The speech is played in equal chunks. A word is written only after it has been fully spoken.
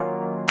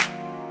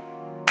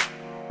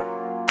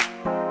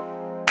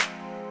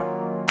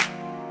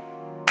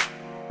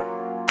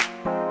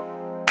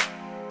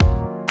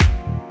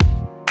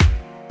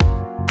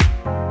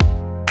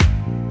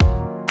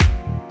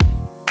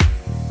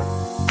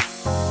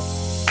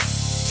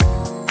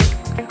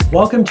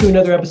Welcome to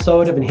another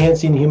episode of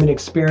Enhancing Human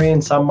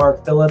Experience. I'm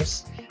Mark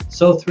Phillips.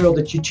 So thrilled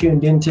that you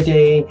tuned in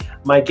today.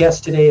 My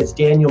guest today is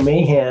Daniel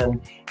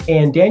Mahan.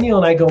 And Daniel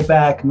and I go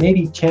back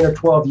maybe 10 or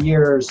 12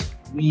 years.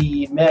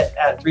 We met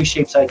at Three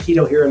Shapes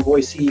Aikido here in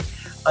Boise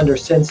under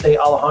Sensei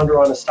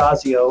Alejandro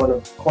Anastasio. And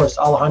of course,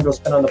 Alejandro's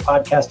been on the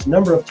podcast a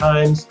number of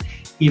times.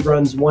 He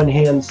runs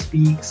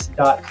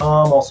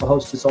OneHandSpeaks.com, also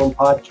hosts his own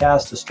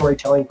podcast, a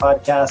storytelling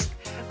podcast.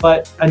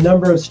 But a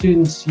number of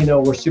students,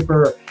 were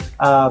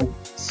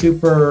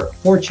super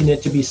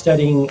fortunate to be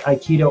studying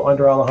Aikido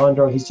under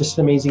Alejandro. He's just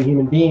an amazing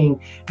human being.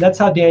 And that's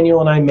how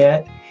Daniel and I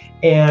met.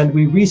 And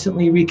we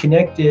recently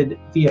reconnected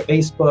via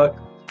Facebook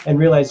and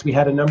realized we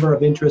had a number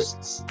of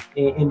interests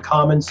in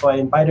common. So I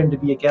invited him to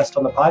be a guest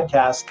on the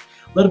podcast.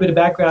 A little bit of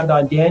background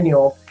on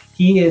Daniel.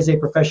 He is a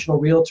professional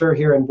realtor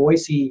here in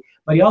Boise,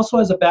 but he also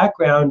has a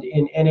background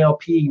in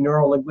NLP,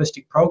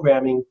 neuro-linguistic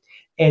programming.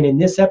 And in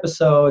this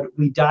episode,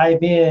 we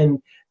dive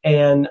in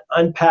and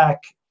unpack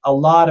a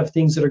lot of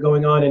things that are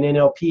going on in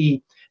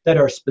NLP that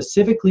are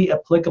specifically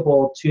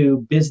applicable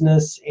to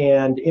business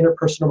and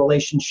interpersonal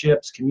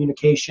relationships,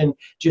 communication,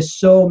 just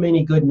so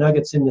many good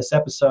nuggets in this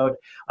episode.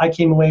 I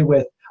came away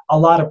with a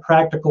lot of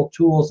practical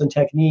tools and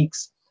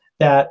techniques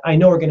that I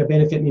know are going to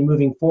benefit me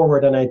moving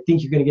forward, and I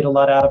think you're going to get a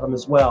lot out of them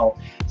as well.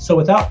 So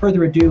without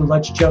further ado,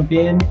 let's jump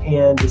in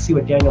and see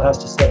what Daniel has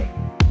to say.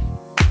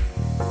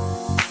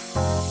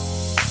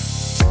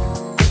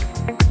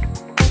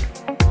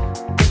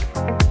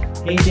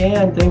 Hey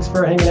Dan, thanks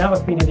for hanging out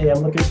with me today. I'm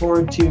looking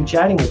forward to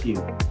chatting with you.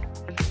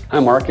 Hi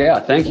Mark, yeah,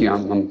 thank you.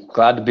 I'm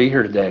glad to be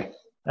here today.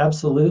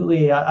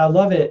 Absolutely, I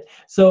love it.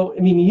 So,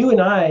 you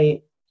and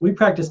I, we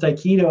practiced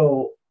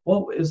Aikido,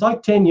 well, it was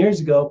like 10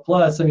 years ago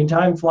plus.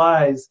 Time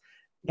flies.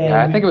 And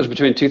yeah, I think it was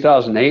between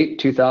 2008,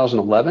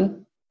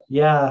 2011.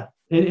 Yeah,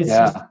 it's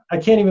just, I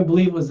can't even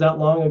believe it was that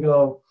long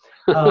ago.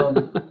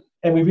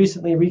 And we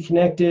recently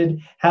reconnected,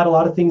 had a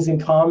lot of things in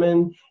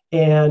common,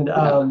 and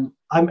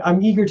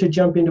I'm eager to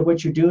jump into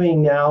what you're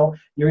doing now.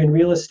 You're in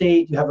real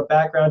estate. You have a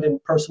background in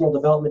personal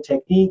development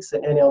techniques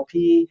and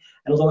NLP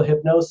and a little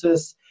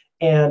hypnosis.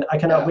 And I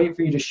cannot wait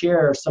for you to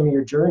share some of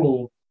your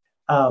journey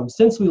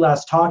since we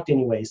last talked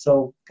anyway.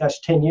 So,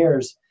 gosh, 10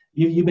 years.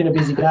 You've been a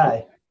busy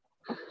guy.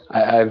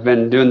 I've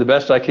been doing the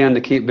best I can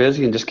to keep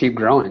busy and just keep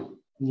growing.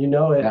 You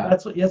know it. Yeah.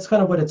 That's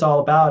kind of what it's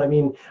all about.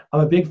 I'm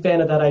a big fan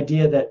of that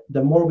idea that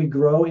the more we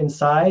grow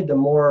inside, the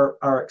more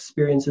our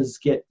experiences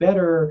get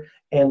better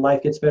and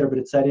life gets better. But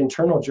it's that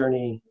internal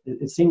journey.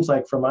 It seems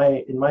like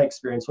in my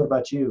experience. What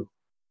about you?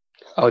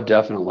 Oh,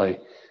 definitely.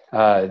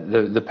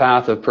 The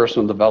path of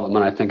personal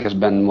development, I think, has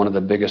been one of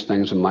the biggest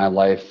things in my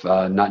life.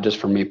 Not just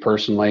for me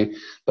personally,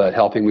 but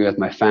helping me with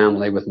my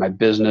family, with my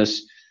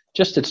business.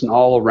 Just it's an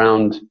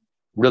all-around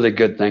really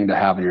good thing to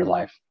have in your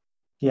life.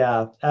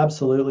 Yeah,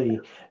 absolutely.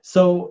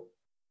 So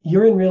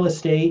you're in real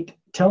estate.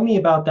 Tell me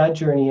about that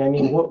journey.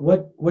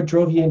 What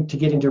drove you to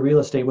get into real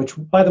estate, which,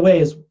 by the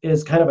way,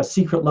 is kind of a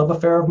secret love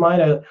affair of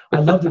mine. I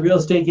love the real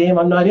estate game.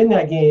 I'm not in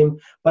that game,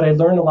 but I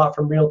learn a lot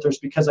from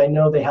realtors because I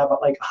know they have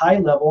high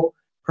level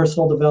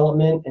personal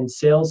development and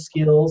sales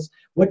skills.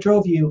 What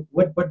drove you?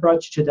 What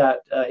brought you to that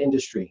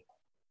industry?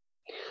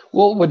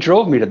 Well, what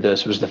drove me to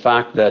this was the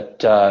fact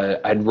that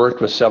I'd worked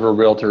with several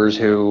realtors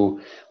who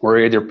were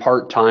either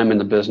part-time in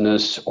the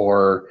business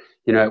or,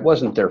 it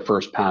wasn't their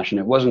first passion.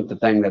 It wasn't the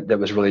thing that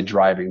was really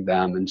driving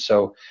them. And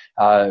so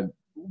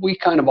we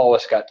kind of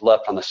always got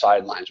left on the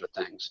sidelines with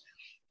things.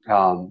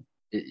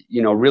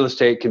 Real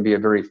estate can be a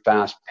very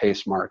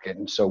fast-paced market.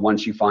 And so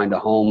once you find a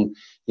home,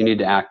 you need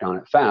to act on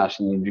it fast.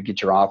 And you need to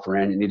get your offer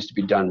in. It needs to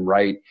be done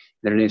right.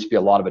 There needs to be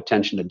a lot of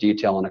attention to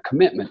detail and a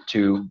commitment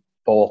to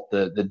both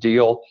the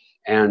deal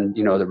and,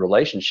 the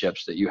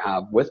relationships that you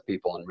have with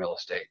people in real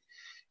estate.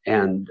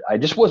 And I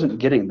just wasn't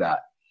getting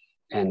that.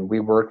 And we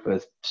worked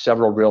with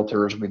several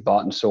realtors. We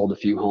bought and sold a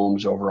few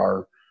homes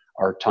over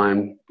our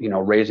time,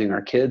 raising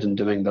our kids and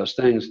doing those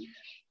things.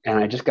 And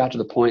I just got to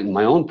the point in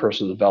my own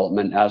personal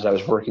development as I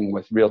was working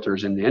with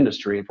realtors in the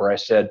industry where I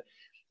said,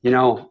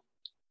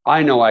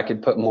 I know I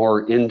could put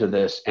more into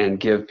this and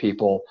give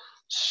people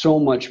so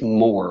much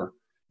more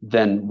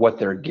than what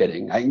they're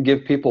getting. I can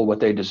give people what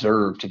they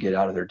deserve to get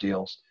out of their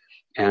deals.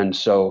 And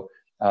so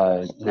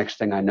next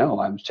thing I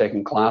know, I was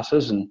taking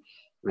classes and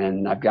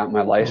I've got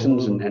my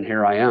license and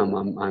here I am.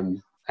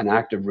 I'm an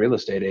active real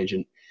estate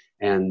agent.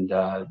 And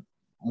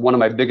one of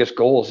my biggest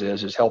goals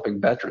is helping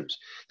veterans,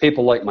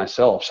 people like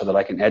myself, so that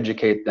I can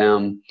educate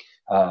them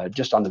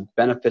just on the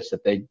benefits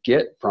that they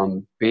get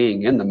from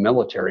being in the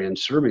military and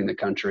serving the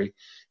country.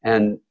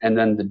 And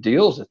then the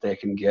deals that they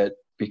can get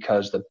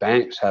because the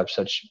banks have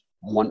such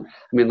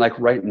like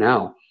right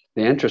now,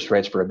 the interest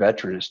rates for a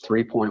veteran is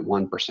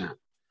 3.1%.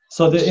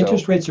 So the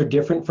interest rates are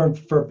different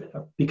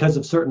because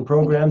of certain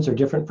programs are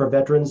different for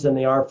veterans than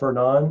they are for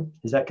non?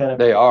 Is that kind of?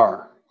 They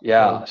are,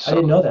 yeah. I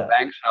didn't know that.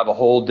 Banks have a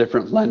whole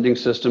different lending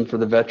system for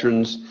the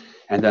veterans.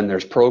 And then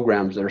there's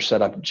programs that are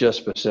set up just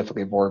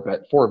specifically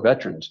for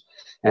veterans.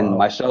 And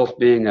myself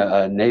being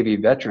a Navy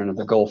veteran of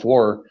the Gulf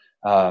War,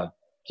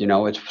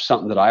 it's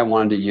something that I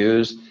wanted to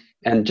use.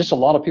 And just a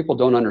lot of people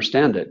don't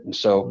understand it. And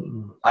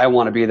so I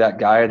want to be that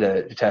guy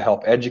to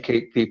help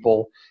educate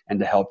people and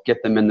to help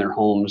get them in their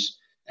homes.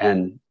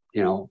 And,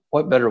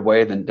 what better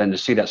way than to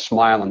see that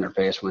smile on their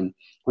face when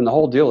the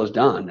whole deal is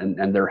done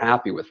and they're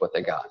happy with what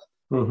they got.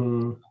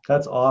 Mm-hmm.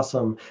 That's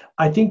awesome.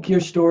 I think your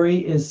story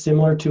is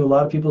similar to a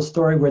lot of people's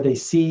story where they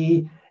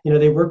see,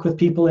 they work with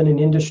people in an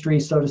industry,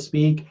 so to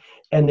speak,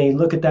 and they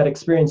look at that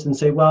experience and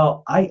say,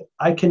 well,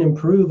 I can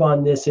improve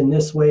on this in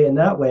this way and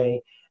that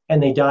way.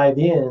 And they dive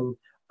in.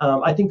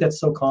 I think that's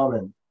so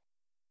common.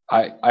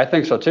 I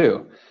think so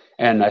too.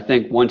 And I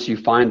think once you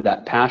find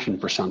that passion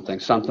for something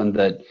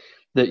that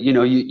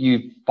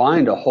you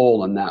find a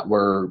hole in that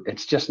where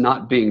it's just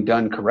not being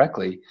done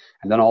correctly.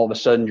 And then all of a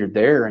sudden you're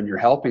there and you're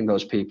helping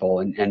those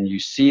people and you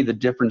see the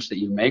difference that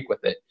you make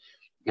with it.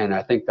 And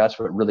I think that's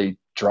what really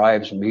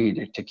drives me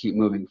to keep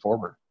moving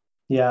forward.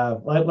 Yeah.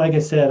 Like I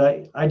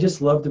said, I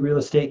just love the real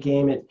estate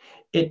game.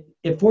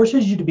 It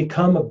forces you to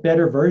become a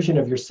better version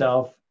of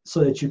yourself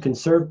so that you can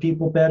serve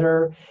people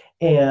better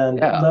and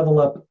level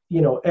up,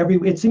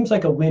 it seems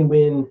like a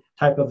win-win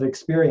type of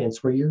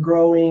experience where you're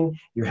growing,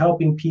 you're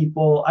helping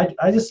people.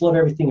 I just love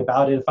everything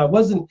about it. If I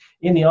wasn't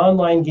in the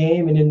online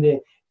game and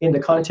in the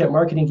content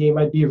marketing game,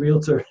 I'd be a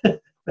realtor.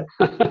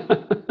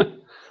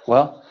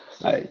 Well,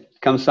 I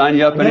come sign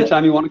you up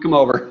anytime you want to come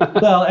over.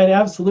 Well, and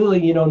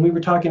absolutely, and we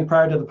were talking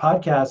prior to the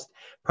podcast,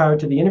 prior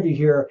to the interview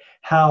here,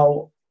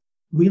 how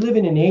we live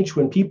in an age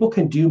when people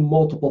can do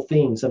multiple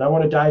things. And I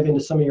want to dive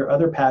into some of your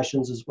other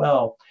passions as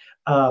well.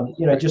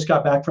 I just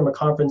got back from a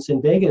conference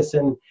in Vegas,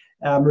 and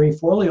Marie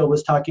Forleo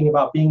was talking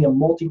about being a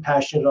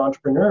multi-passionate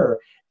entrepreneur.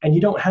 And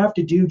you don't have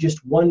to do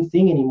just one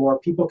thing anymore.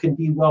 People can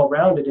be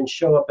well-rounded and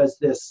show up as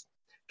this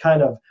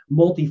kind of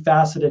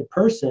multifaceted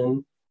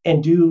person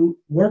and do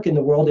work in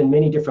the world in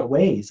many different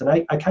ways. And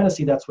I kind of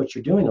see that's what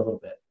you're doing a little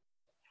bit.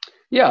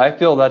 Yeah, I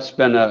feel that's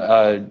been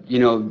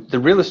the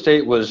real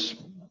estate was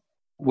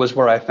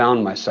where I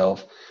found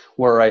myself.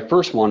 Where I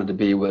first wanted to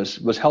be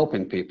was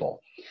helping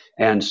people.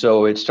 And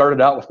so it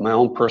started out with my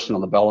own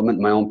personal development,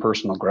 my own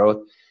personal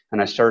growth.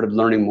 And I started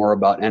learning more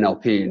about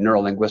NLP,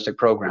 neuro-linguistic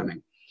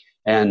programming.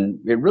 And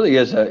it really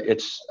is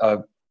it's a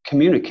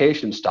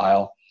communication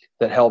style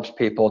that helps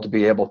people to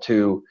be able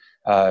to,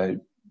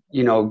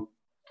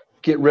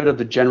 get rid of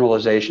the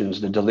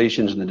generalizations, the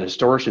deletions, and the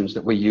distortions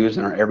that we use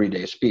in our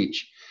everyday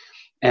speech.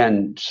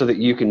 And so that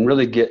you can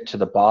really get to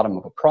the bottom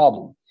of a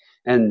problem.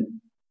 And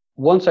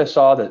once I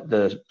saw that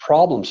the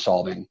problem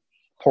solving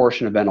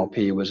portion of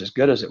NLP was as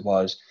good as it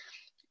was,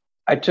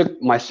 I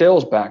took my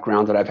sales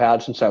background that I've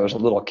had since I was a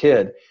little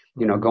kid,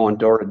 going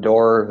door to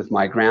door with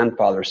my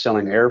grandfather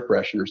selling air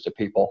fresheners to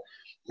people.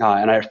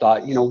 And I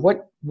thought,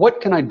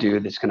 what can I do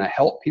that's going to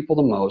help people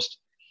the most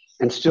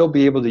and still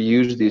be able to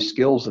use these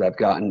skills that I've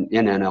gotten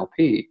in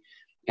NLP?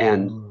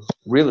 And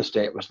real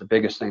estate was the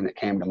biggest thing that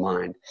came to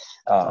mind.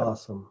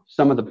 Awesome.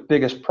 Some of the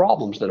biggest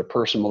problems that a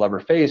person will ever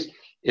face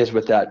is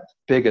with that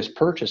biggest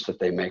purchase that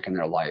they make in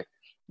their life,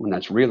 when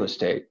that's real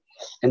estate.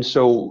 And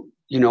so,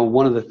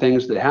 one of the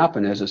things that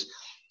happen is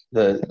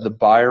the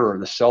buyer or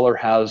the seller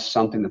has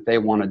something that they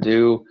want to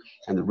do,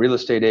 and the real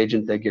estate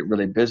agent, they get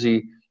really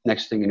busy.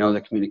 Next thing you know,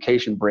 the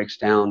communication breaks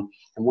down.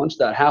 And once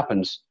that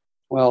happens,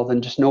 well,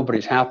 then just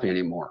nobody's happy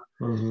anymore.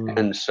 Mm-hmm.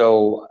 And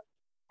so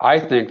I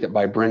think that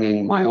by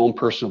bringing my own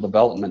personal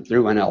development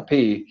through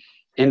NLP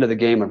into the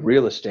game of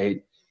real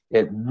estate,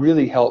 it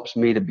really helps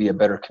me to be a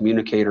better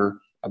communicator,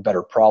 a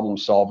better problem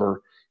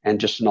solver, and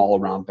just an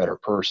all-around better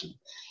person.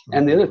 Mm-hmm.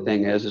 And the other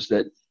thing is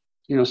that,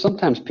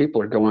 sometimes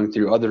people are going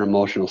through other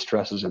emotional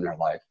stresses in their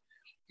life.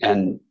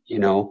 And,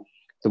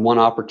 the one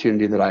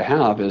opportunity that I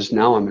have is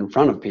now I'm in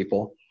front of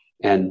people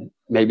and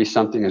maybe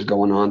something is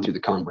going on through the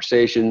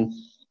conversation,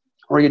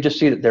 or you just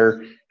see that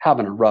they're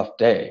having a rough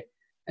day.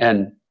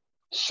 And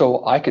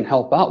so I can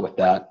help out with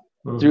that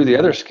through the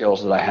other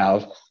skills that I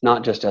have,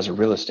 not just as a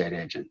real estate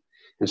agent.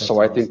 And that's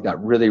so I think that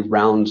really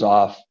rounds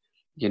off,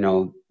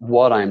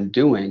 what I'm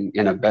doing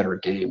in a better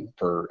game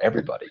for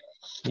everybody.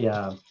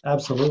 Yeah,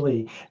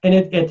 absolutely. And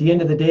at the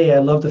end of the day, I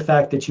love the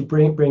fact that you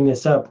bring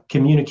this up,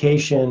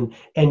 communication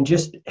and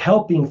just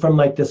helping from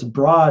like this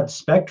broad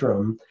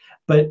spectrum,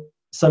 but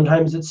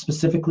sometimes it's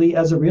specifically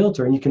as a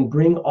realtor, and you can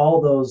bring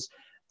all those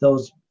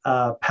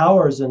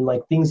powers and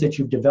like things that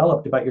you've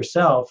developed about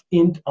yourself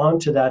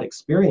onto that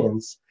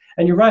experience.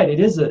 And you're right, it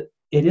is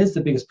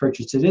the biggest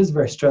purchase. It is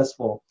very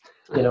stressful.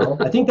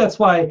 I think that's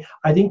why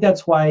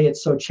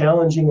it's so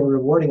challenging and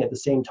rewarding at the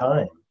same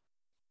time.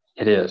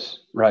 It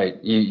is,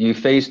 right. You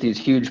face these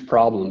huge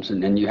problems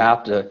and you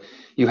have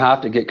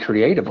to get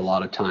creative a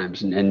lot of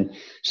times. And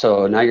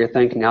so now you're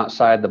thinking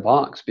outside the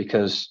box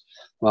because,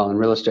 well, in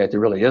real estate, there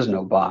really is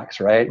no box,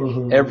 right?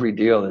 Mm-hmm. Every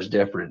deal is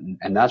different.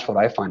 And that's what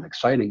I find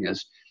exciting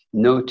is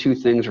no two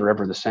things are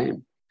ever the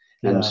same.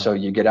 And so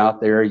you get out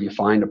there, you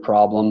find a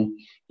problem,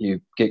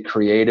 you get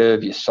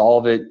creative, you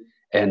solve it,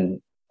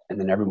 and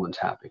then everyone's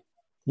happy.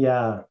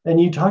 Yeah.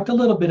 And you talked a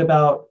little bit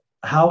about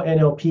how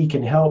NLP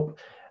can help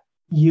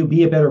you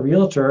be a better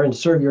realtor and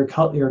serve your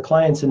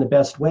clients in the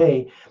best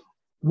way.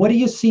 what do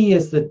you see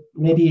as the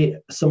maybe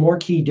some more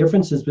key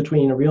differences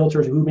between a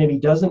realtor who maybe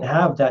doesn't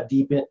have that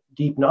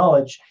deep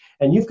knowledge,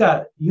 and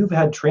you've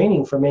had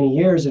training for many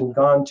years and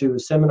gone to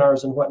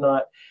seminars and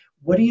whatnot?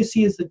 What do you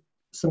see as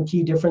some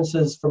key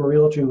differences from a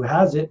realtor who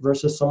has it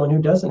versus someone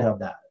who doesn't have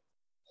that?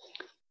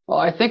 Well,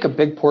 I think a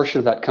big portion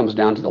of that comes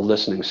down to the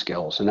listening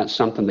skills, and that's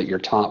something that you're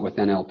taught with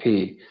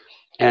NLP.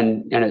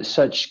 And it's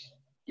such,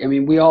 I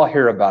mean, we all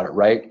hear about it,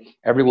 right?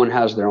 Everyone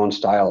has their own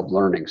style of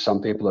learning. Some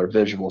people are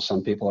visual,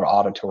 some people are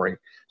auditory,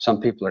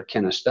 some people are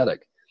kinesthetic.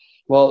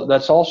 Well,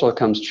 that's also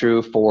comes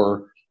true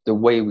for the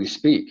way we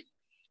speak.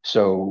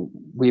 So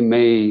we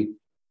may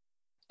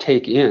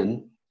take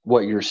in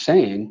what you're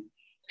saying,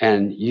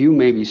 and you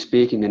may be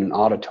speaking in an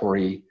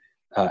auditory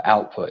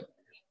output,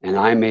 and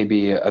I may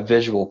be a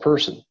visual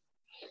person.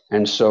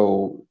 And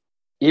so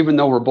even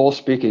though we're both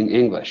speaking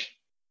English,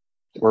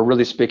 we're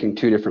really speaking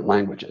two different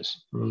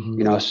languages. Mm-hmm.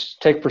 You know,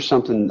 take for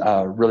something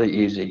really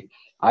easy.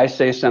 I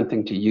say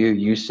something to you,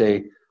 you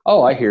say,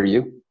 oh, I hear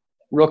you.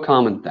 Real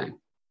common thing.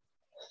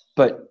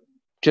 But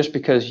just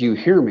because you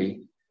hear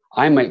me,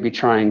 I might be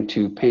trying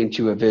to paint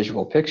you a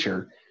visual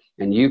picture,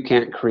 and you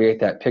can't create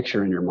that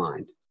picture in your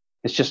mind.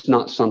 It's just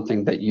not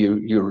something that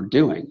you're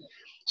doing.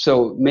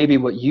 So maybe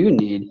what you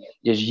need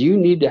is you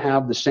need to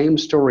have the same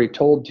story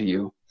told to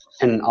you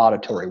in an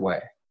auditory way.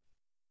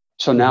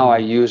 So now I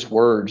use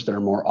words that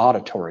are more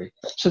auditory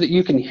so that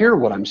you can hear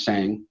what I'm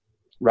saying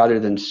rather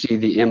than see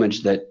the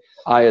image that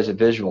I as a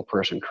visual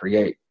person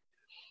create.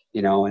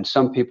 You know, and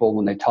some people,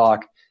 when they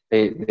talk,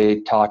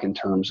 they talk in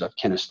terms of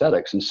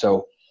kinesthetics. And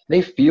so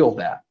they feel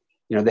that,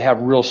 you know, they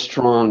have real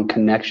strong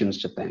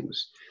connections to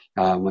things.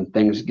 When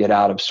things get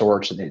out of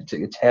sorts,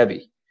 it's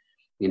heavy,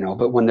 you know,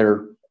 but when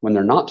they're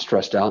not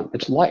stressed out,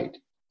 it's light,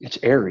 it's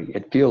airy,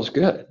 it feels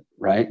good.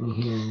 Right.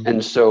 Mm-hmm.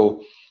 And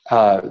so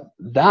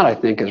that I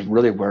think is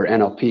really where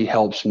NLP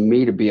helps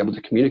me to be able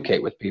to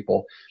communicate with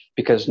people,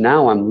 because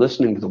now I'm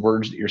listening to the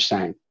words that you're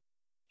saying,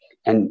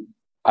 and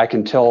I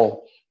can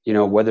tell, you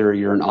know, whether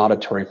you're an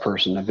auditory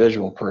person, a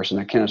visual person,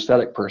 a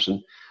kinesthetic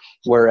person,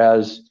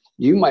 whereas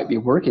you might be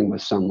working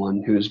with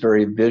someone who is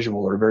very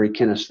visual or very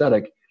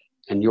kinesthetic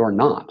and you're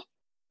not.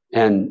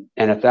 And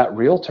if that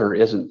realtor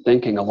isn't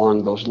thinking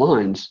along those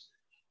lines,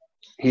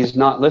 he's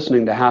not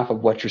listening to half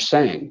of what you're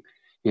saying,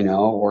 you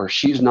know, or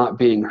she's not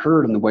being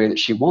heard in the way that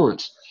she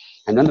wants.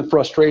 And then the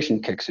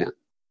frustration kicks in.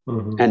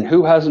 Mm-hmm. And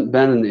who hasn't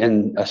been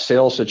in a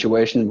sales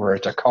situation where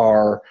it's a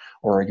car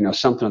or, you know,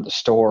 something at the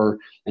store,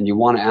 and you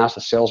want to ask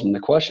the salesman the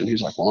question.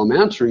 He's like, well, I'm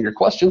answering your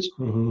questions,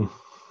 mm-hmm.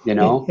 you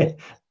know,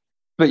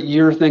 but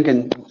you're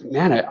thinking,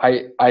 man,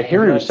 I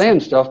hear him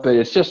saying stuff, but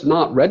it's just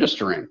not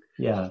registering.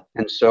 Yeah.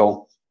 And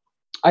so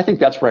I think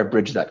that's where I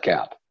bridge that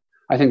gap.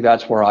 I think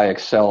that's where I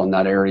excel in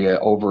that area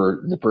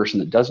over the person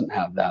that doesn't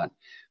have that,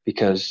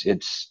 because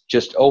it's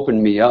just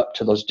opened me up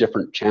to those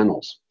different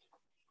channels.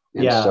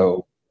 And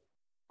so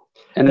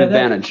an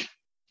advantage.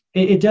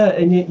 It does.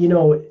 And, you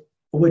know,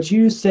 what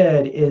you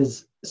said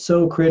is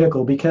so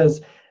critical,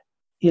 because,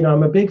 you know,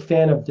 I'm a big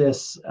fan of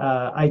this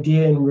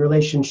idea in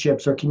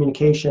relationships or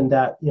communication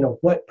that, you know,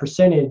 what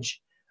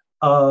percentage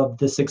of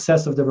the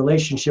success of the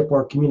relationship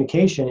or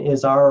communication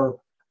is our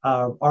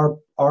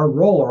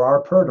role or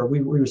our part, or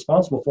we're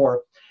responsible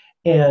for.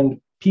 And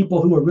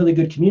people who are really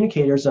good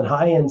communicators and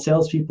high-end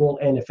salespeople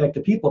and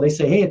effective people, they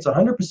say, hey, it's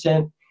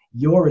 100%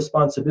 your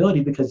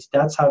responsibility, because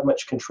that's how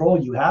much control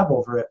you have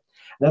over it.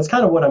 And that's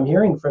kind of what I'm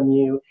hearing from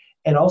you.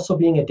 And also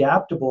being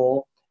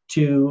adaptable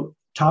to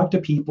talk to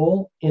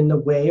people in the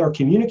way, or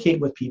communicate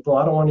with people.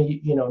 I don't want to,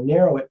 you know,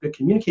 narrow it, but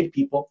communicate to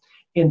people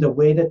in the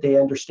way that they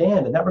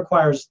understand. And that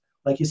requires,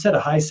 like you said, a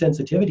high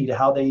sensitivity to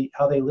how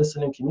they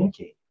listen and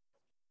communicate.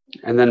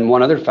 And then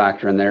one other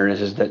factor in there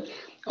is that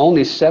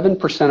only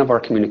 7% of our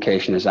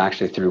communication is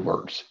actually through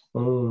words.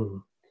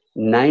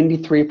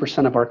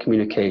 93% of our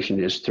communication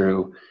is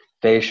through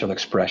facial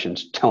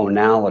expressions,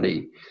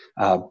 tonality,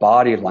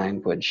 body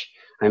language.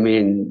 I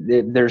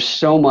mean, there's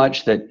so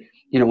much that,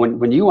 you know,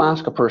 when you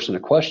ask a person a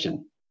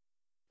question,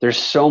 there's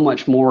so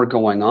much more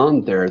going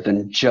on there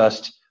than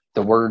just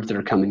the words that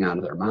are coming out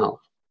of their mouth.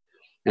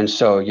 And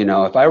so, you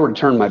know, if I were to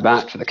turn my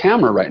back to the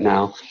camera right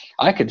now,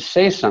 I could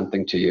say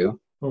something to you,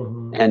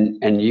 mm-hmm.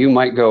 and you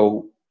might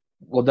go,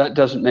 well, that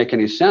doesn't make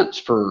any sense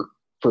for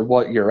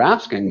what you're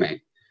asking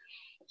me,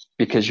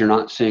 because you're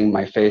not seeing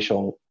my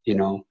facial, you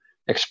know,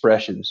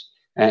 expressions.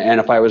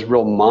 And if I was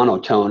real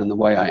monotone in the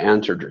way I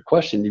answered your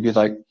question, you'd be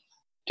like,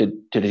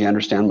 did he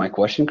understand my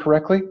question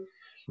correctly?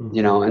 Mm-hmm.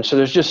 You know, and so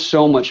there's just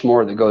so much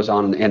more that goes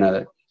on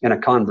in a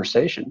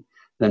conversation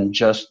than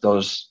just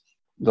those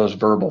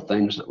verbal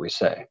things that we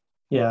say.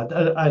 Yeah,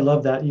 I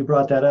love that you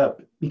brought that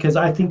up, because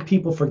I think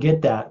people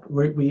forget that.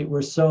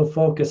 We're so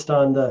focused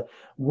on the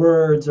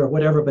words or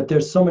whatever, but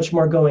there's so much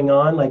more going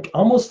on, like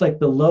almost like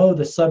below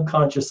the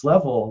subconscious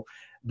level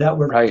that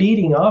we're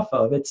feeding off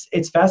of.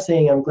 It's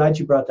fascinating. I'm glad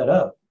you brought that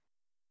up.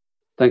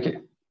 Thank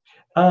you.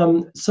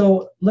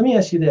 So let me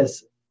ask you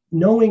this.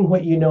 Knowing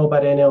what you know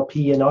about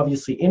NLP and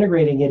obviously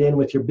integrating it in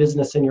with your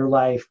business and your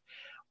life,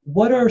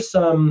 what are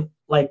some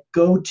like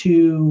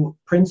go-to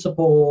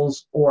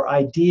principles or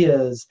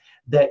ideas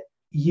that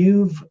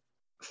you've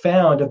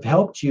found have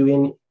helped you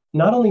in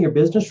not only your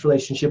business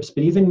relationships,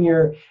 but even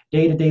your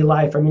day-to-day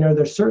life? I mean, are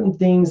there certain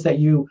things that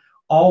you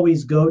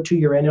always go to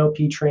your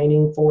NLP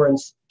training for and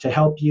to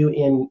help you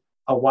in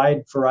a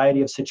wide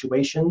variety of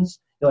situations,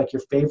 like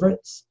your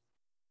favorites?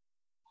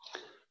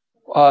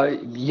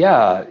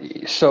 Yeah.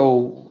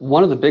 So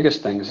one of the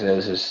biggest things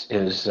is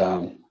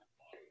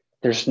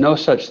there's no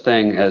such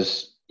thing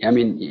as, I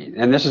mean,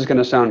 and this is going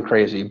to sound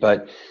crazy,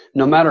 but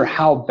no matter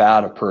how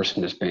bad a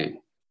person is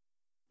being,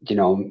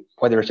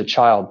 whether it's a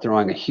child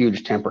throwing a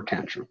huge temper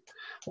tantrum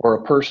or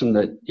a person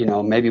that,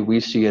 maybe we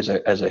see as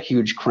a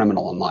huge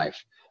criminal in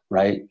life,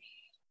 right?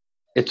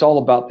 It's all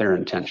about their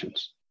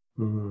intentions.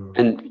 Mm-hmm.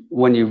 And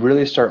when you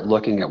really start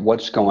looking at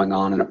what's going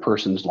on in a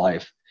person's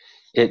life,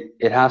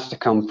 it has to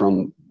come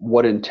from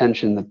what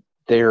intention that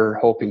they're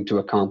hoping to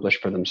accomplish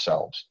for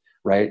themselves,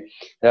 right?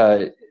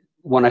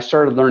 When I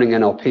started learning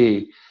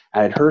NLP,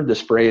 I had heard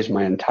this phrase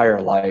my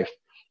entire life,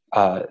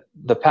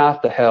 the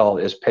path to hell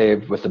is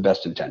paved with the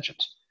best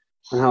intentions.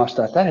 And I always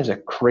thought, that is a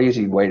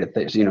crazy way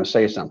to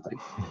say something.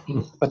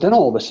 But then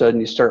all of a sudden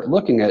you start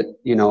looking at,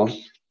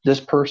 this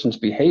person's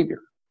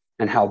behavior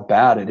and how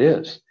bad it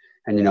is.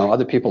 And,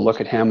 other people look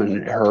at him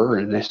and her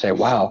and they say,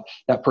 wow,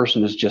 that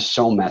person is just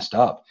so messed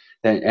up.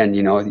 And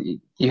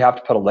you have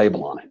to put a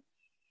label on it.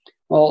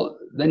 Well,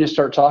 then you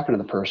start talking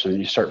to the person and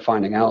you start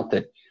finding out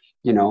that,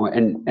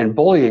 and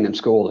bullying in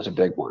school is a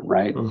big one,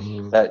 right?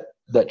 Mm-hmm.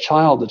 That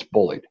child that's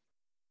bullied,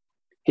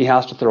 he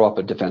has to throw up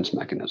a defense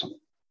mechanism.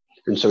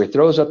 And so he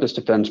throws up this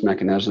defense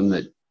mechanism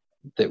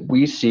that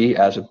we see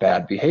as a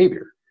bad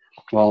behavior.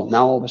 Well,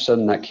 now all of a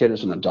sudden that kid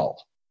is an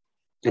adult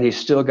and he's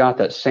still got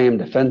that same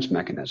defense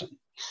mechanism,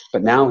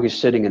 but now he's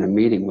sitting in a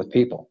meeting with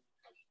people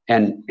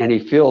and he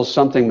feels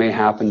something may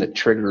happen that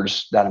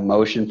triggers that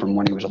emotion from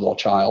when he was a little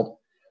child.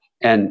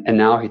 And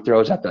now he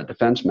throws up that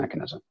defense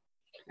mechanism.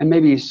 And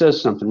maybe he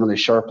says something really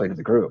sharply to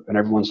the group and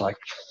everyone's like,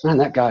 man,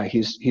 that guy,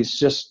 he's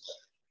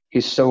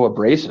so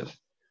abrasive.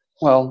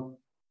 Well,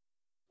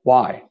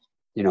 why?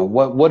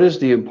 What is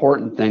the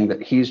important thing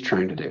that he's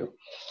trying to do?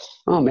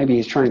 Oh, maybe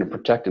he's trying to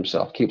protect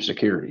himself, keep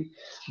security.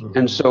 Mm-hmm.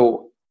 And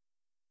so,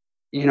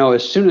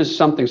 as soon as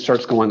something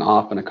starts going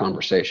off in a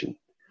conversation,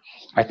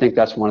 I think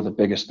that's one of the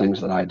biggest things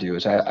that I do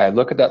is I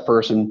look at that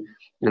person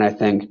and I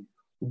think,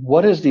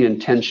 what is the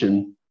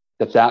intention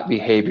that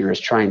behavior is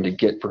trying to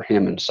get for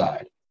him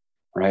inside,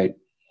 right?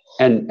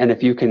 And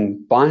if you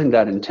can find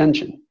that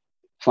intention,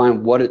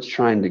 find what it's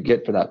trying to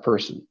get for that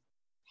person,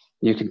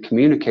 you can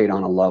communicate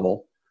on a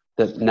level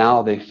that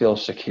now they feel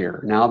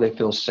secure, now they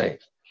feel safe,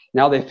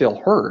 now they feel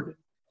heard.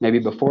 Maybe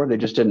before they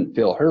just didn't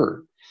feel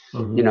heard.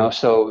 Mm-hmm.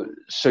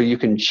 So you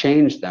can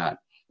change that.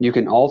 You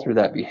can alter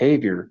that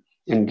behavior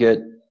and get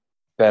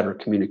better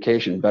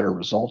communication, better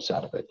results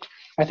out of it.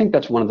 I think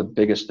that's one of the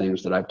biggest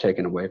things that I've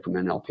taken away from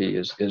NLP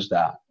is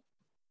that.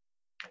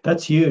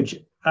 That's huge.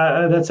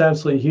 That's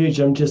absolutely huge.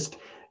 I'm just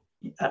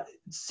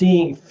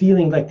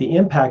feeling like the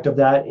impact of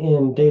that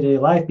in day-to-day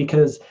life,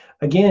 because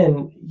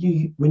again,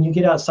 when you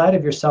get outside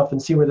of yourself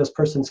and see where this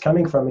person's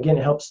coming from, again,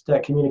 it helps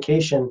that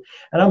communication.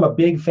 And I'm a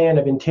big fan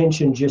of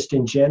intention just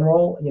in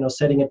general,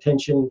 setting an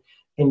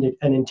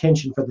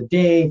intention for the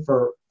day,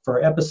 for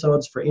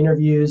episodes, for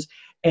interviews.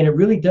 And it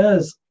really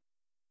does,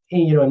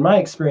 in my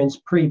experience,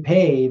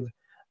 pre-pave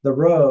the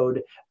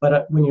road.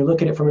 But when you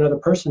look at it from another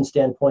person's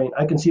standpoint,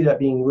 I can see that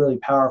being really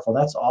powerful.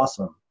 That's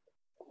awesome.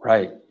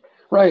 Right.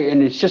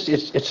 And it's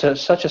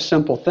such a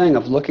simple thing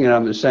of looking at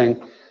them and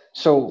saying,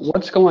 so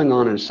what's going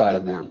on inside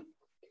of them?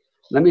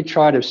 Let me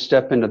try to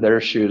step into their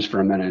shoes for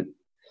a minute,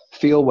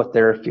 feel what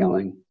they're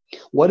feeling.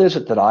 What is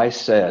it that I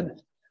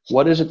said?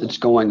 What is it that's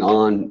going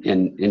on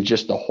in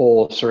just the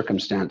whole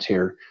circumstance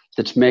here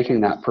that's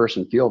making that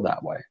person feel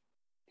that way?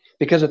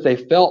 Because if they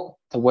felt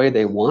the way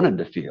they wanted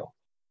to feel,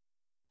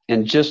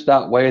 and just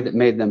that way that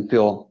made them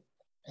feel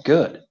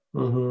good,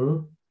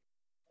 mm-hmm.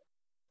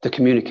 the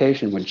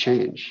communication would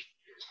change.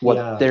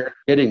 What they're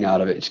getting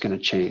out of it is going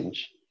to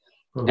change.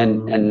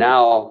 Mm-hmm. And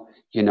now,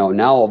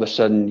 now all of a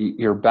sudden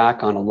you're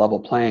back on a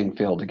level playing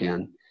field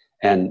again.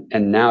 And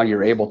now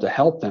you're able to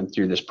help them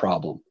through this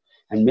problem.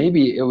 And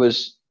maybe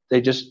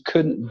they just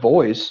couldn't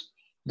voice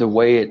the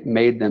way it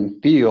made them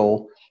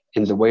feel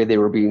in the way they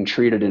were being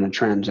treated in a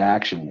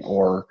transaction,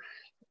 or,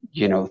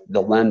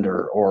 the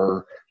lender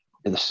or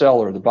the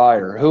seller, the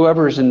buyer,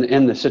 whoever's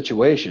in the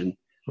situation,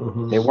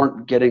 mm-hmm. they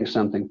weren't getting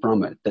something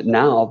from it that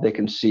now they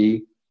can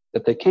see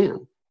that they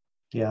can.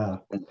 Yeah.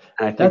 And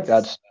I think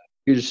that's a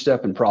huge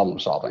step in problem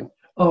solving.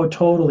 Oh,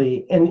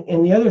 totally.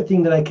 And the other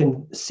thing that I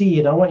can see,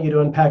 and I want you to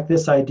unpack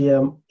this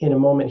idea in a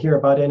moment here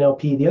about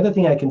NLP. The other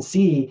thing I can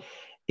see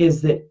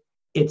is that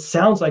it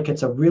sounds like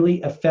it's a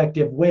really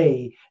effective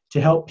way to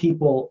help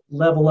people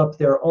level up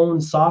their own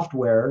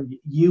software,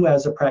 you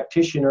as a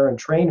practitioner and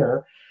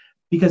trainer,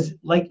 because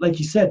like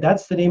you said,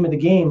 that's the name of the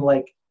game,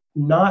 like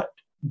not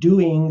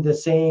doing the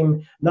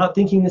same, not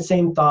thinking the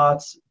same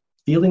thoughts,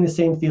 feeling the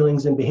same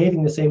feelings and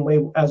behaving the same way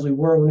as we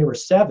were when we were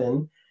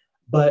 7,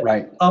 but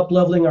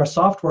up-leveling our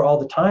software all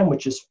the time,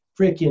 which is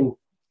freaking,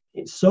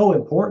 it's so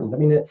important. I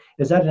mean,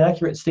 is that an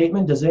accurate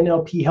statement? Does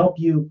NLP help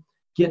you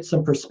get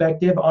some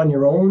perspective on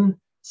your own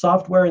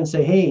software and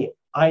say, hey,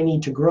 I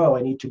need to grow,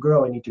 I need to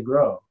grow, I need to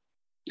grow.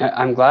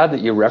 I'm glad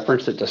that you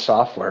referenced it to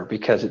software,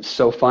 because it's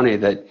so funny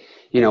that,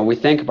 we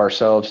think of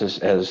ourselves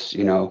as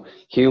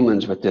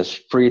humans with this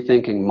free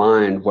thinking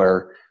mind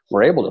where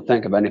we're able to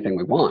think of anything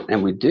we want,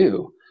 and we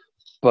do.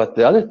 But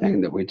the other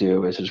thing that we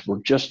do is we're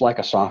just like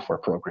a software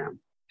program.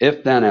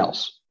 If then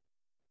else.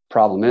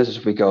 Problem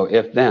is we go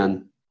if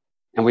then,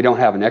 and we don't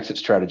have an exit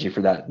strategy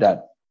for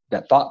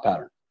that thought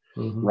pattern,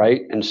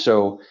 right? And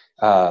so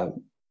the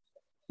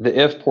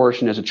if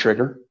portion is a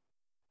trigger.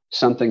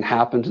 Something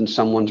happens in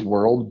someone's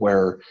world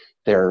where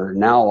they're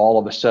now all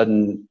of a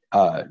sudden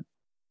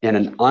in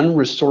an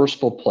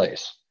unresourceful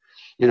place,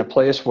 in a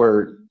place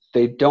where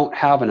they don't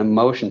have an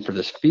emotion for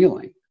this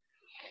feeling.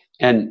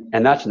 And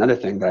that's another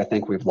thing that I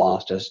think we've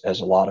lost as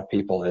a lot of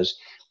people, is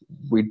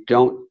we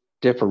don't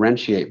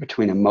differentiate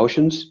between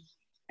emotions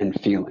and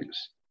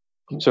feelings.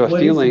 So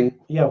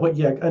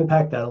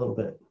unpack that a little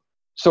bit.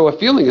 So a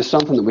feeling is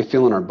something that we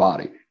feel in our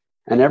body.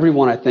 And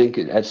everyone, I think,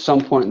 at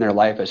some point in their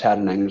life has had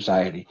an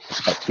anxiety,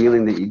 that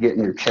feeling that you get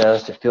in your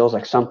chest. It feels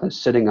like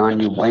something's sitting on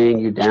you, weighing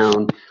you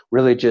down,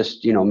 really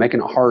just, making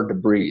it hard to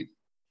breathe.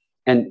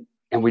 And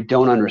we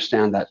don't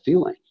understand that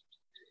feeling.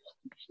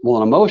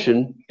 Well, an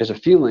emotion is a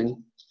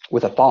feeling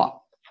with a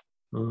thought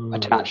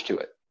attached to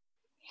it.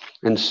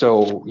 And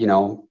so,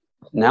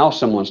 now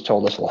someone's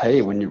told us, well,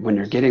 hey, when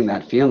you're getting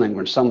that feeling,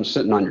 when someone's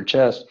sitting on your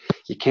chest,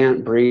 you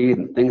can't breathe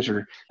and things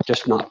are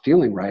just not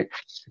feeling right,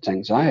 it's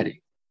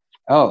anxiety.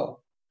 Oh,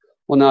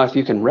 well, now if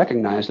you can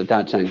recognize that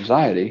that's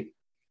anxiety,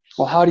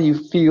 well, how do you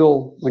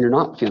feel when you're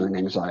not feeling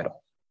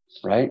anxietal,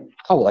 right?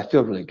 Oh, well, I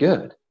feel really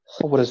good.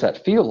 Well, what does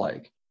that feel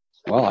like?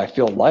 Well, I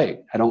feel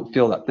light. I don't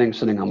feel that thing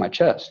sitting on my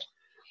chest,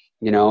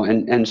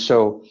 and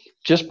so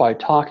just by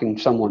talking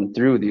someone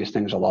through these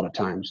things, a lot of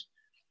times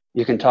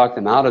you can talk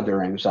them out of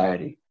their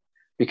anxiety,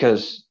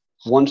 because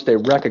once they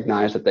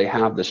recognize that they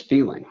have this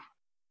feeling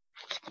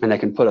and they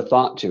can put a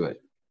thought to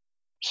it.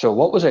 So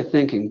what was I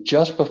thinking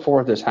just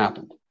before this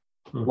happened?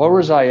 Where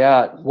was I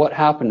at? What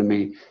happened to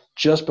me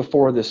just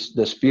before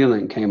this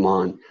feeling came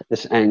on,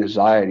 this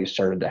anxiety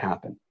started to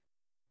happen?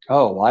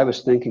 Oh, well, I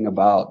was thinking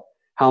about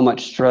how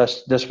much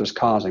stress this was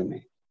causing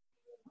me.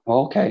 Well,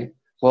 okay.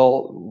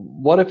 Well,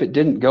 what if it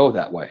didn't go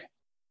that way?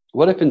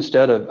 What if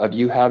instead of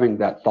you having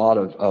that thought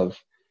of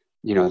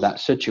that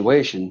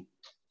situation,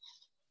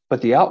 but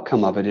the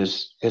outcome of it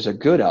is a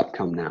good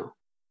outcome now?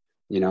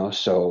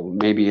 So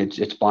maybe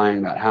it's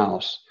buying that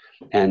house,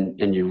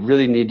 and you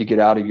really need to get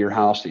out of your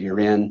house that you're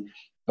in,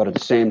 but at the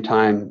same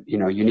time,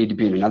 you need to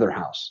be in another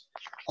house.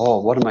 Oh,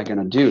 what am I going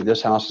to do?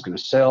 This house is going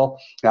to sell.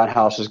 That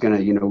house is going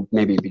to,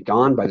 maybe be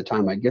gone by the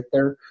time I get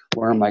there.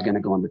 Where am I going to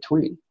go in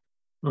between?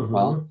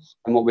 Well,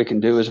 and what we can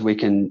do is we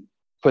can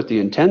put the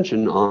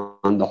intention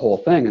on the whole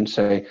thing and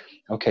say,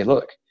 okay,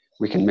 look,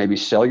 we can maybe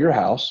sell your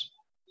house.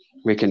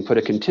 We can put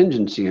a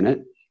contingency in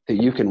it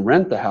that you can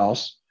rent the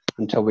house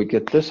until we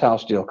get this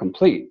house deal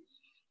complete.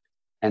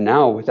 And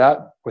now with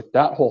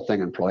that whole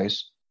thing in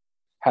place,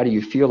 how do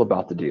you feel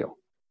about the deal?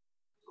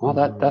 Well,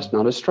 that's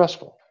not as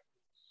stressful.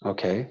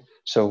 Okay.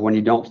 So when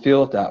you don't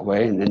feel it that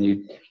way, and then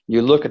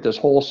you look at this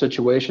whole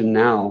situation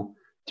now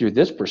through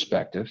this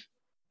perspective,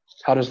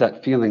 how does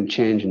that feeling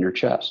change in your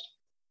chest?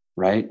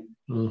 Right.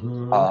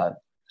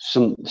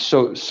 So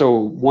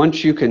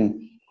once you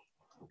can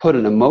put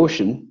an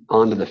emotion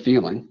onto the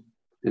feeling,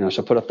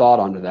 so put a thought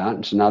onto that.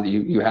 And so now that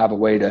you have a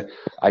way to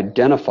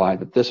identify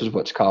that this is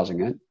what's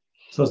causing it.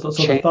 So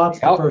the thought's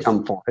the first.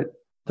 For it.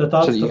 The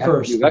thought's the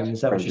first. Is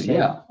that what you're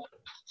saying?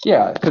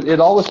 Yeah, because it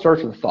always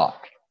starts with a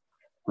thought,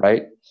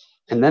 right?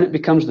 And then it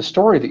becomes the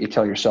story that you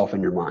tell yourself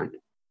in your mind.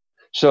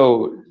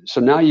 So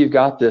now you've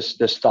got this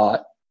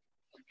thought.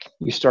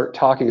 You start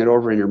talking it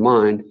over in your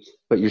mind,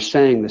 but you're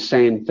saying the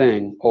same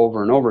thing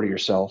over and over to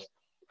yourself.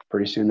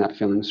 Pretty soon that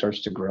feeling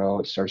starts to grow.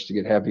 It starts to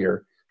get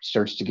heavier. It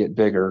starts to get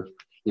bigger.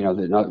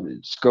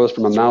 It goes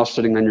from a mouse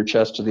sitting on your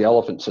chest to the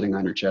elephant sitting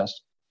on your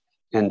chest.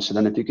 And so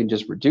then if you can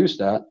just reduce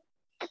that,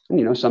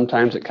 and,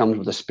 sometimes it comes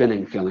with a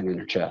spinning feeling in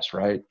your chest,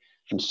 right?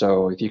 And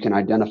so if you can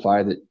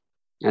identify that,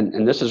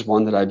 and this is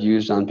one that I've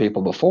used on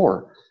people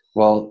before,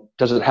 well,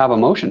 does it have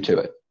emotion to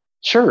it?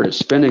 Sure, it's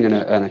spinning in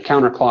a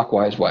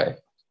counterclockwise way.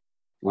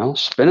 Well,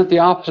 spin it the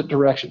opposite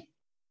direction.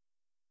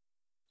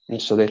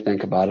 And so they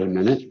think about it a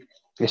minute.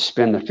 They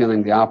spin the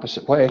feeling the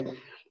opposite way.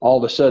 All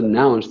of a sudden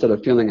now, instead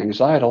of feeling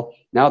anxietal,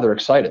 now they're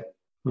excited.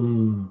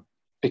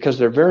 Because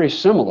they're very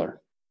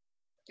similar.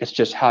 It's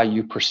just how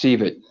you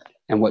perceive it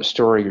and what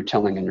story you're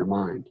telling in your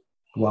mind.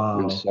 Wow.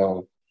 And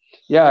so,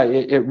 yeah,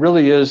 it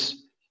really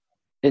is.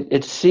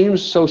 It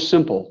seems so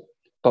simple,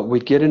 but we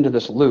get into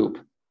this loop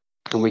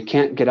and we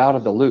can't get out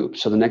of the loop.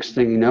 So the next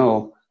thing you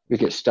know, we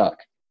get stuck.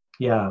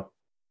 Yeah.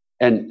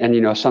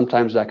 And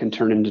sometimes that can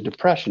turn into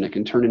depression. It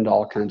can turn into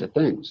all kinds of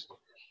things.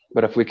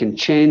 But if we can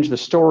change the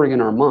story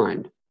in our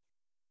mind,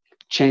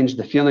 change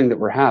the feeling that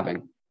we're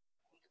having,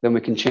 then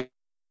we can change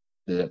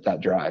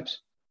that drives.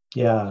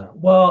 Yeah.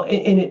 Well,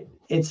 and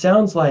it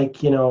sounds like,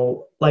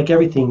 like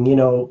everything,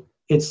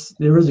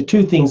 there was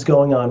two things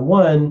going on.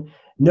 One,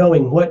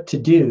 knowing what to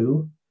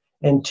do,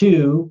 and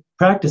two,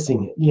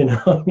 practicing it,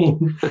 I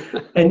mean,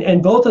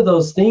 and both of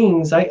those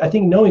things, I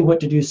think knowing what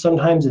to do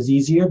sometimes is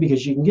easier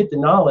because you can get the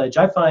knowledge.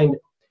 I find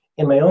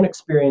in my own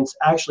experience,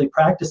 actually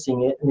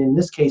practicing it, and in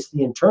this case,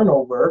 the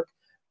internal work,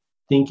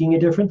 thinking a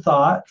different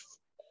thought,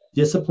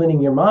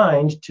 disciplining your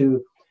mind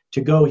to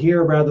go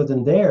here rather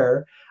than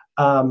there.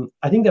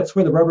 I think that's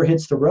where the rubber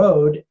hits the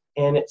road,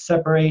 and it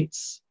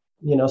separates,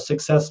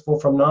 successful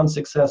from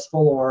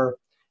non-successful, or,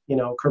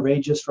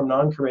 courageous from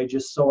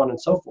non-courageous, so on and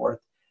so forth.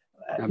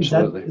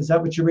 Absolutely. Is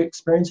that what your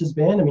experience has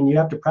been? I mean, you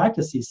have to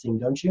practice these things,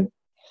 don't you?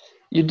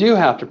 You do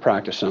have to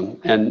practice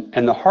them.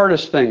 And the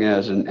hardest thing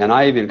is, and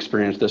I even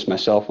experienced this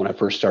myself when I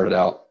first started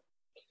out.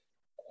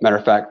 Matter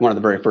of fact, one of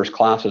the very first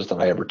classes that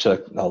I ever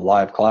took, a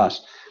live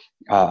class,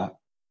 the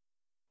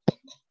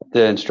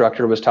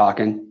instructor was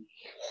talking,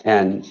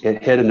 and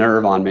it hit a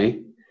nerve on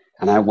me,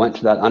 and I went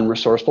to that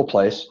unresourceful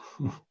place,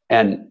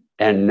 and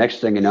next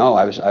thing you know,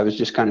 I was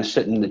just kind of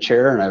sitting in the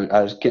chair, and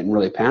I was getting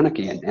really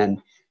panicky,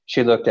 and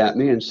she looked at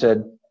me and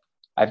said,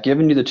 "I've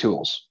given you the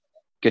tools.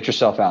 Get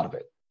yourself out of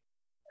it."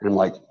 And I'm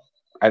like,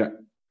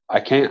 I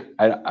can't.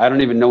 I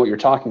don't even know what you're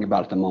talking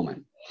about at the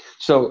moment.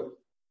 So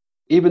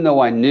even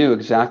though I knew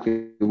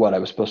exactly what I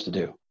was supposed to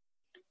do,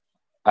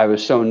 I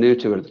was so new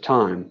to it at the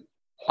time,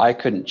 I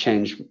couldn't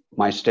change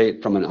my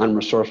state from an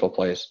unresourceful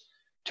place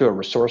to a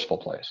resourceful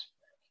place.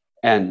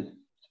 And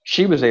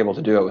she was able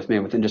to do it with me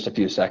within just a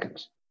few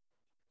seconds.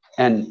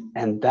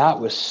 And that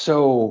was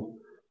so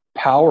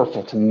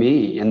powerful to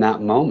me in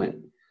that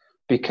moment,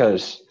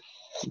 because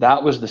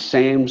that was the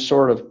same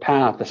sort of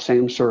path, the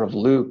same sort of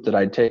loop that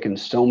I'd taken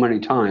so many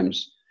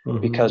times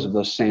because of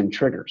those same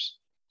triggers.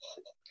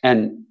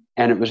 And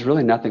it was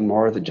really nothing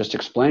more than just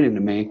explaining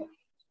to me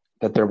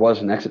that there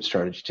was an exit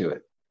strategy to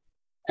it.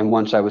 And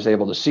once I was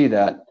able to see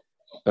that,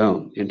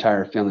 boom, the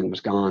entire feeling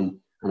was gone,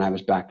 and I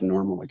was back to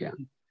normal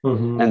again.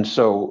 And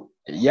so,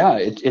 yeah,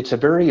 it's a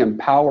very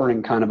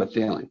empowering kind of a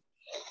feeling.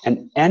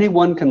 And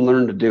anyone can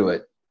learn to do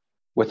it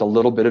with a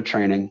little bit of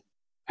training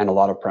and a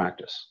lot of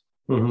practice.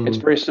 It's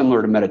very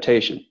similar to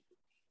meditation,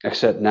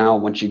 except now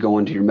once you go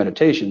into your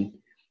meditation,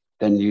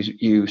 then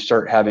you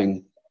start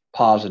having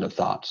positive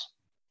thoughts.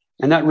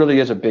 And that really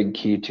is a big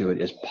key to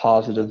it, is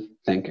positive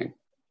thinking.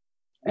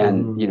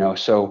 And,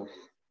 so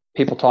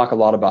people talk a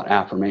lot about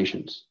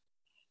affirmations.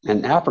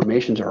 And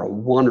affirmations are a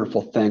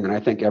wonderful thing, and I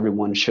think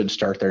everyone should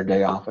start their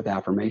day off with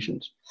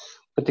affirmations.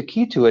 But the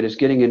key to it is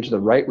getting into the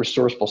right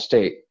resourceful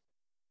state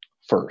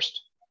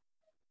first.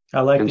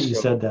 I like that you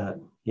said that.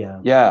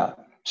 Yeah. Yeah.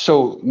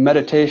 So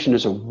meditation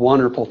is a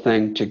wonderful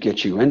thing to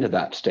get you into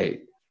that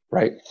state,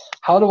 right?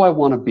 How do I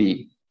want to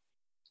be?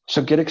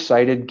 So get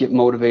excited, get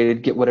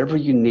motivated, get whatever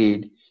you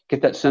need,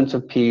 get that sense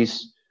of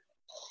peace,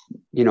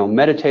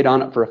 meditate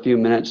on it for a few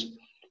minutes.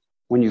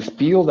 When you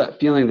feel that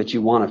feeling that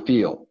you want to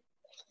feel,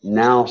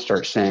 now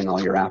start saying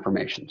all your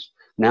affirmations.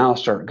 Now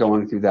start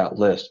going through that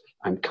list.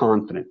 I'm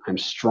confident, I'm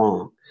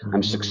strong,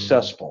 I'm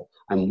successful,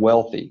 I'm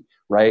wealthy,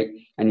 right?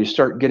 And you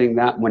start getting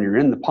that when you're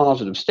in the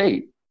positive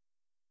state.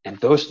 And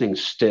those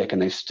things stick,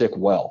 and they stick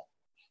well.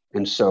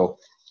 And so,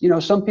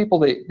 some people,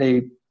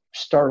 they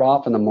start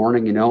off in the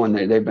morning, and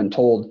they've been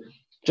told,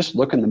 just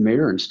look in the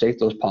mirror and state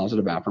those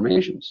positive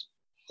affirmations.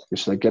 And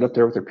so they get up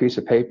there with their piece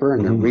of paper,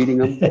 and they're reading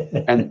them,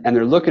 and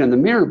they're looking in the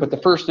mirror. But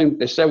the first thing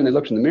they say when they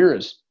look in the mirror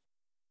is,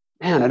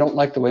 man, I don't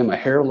like the way my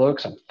hair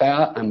looks. I'm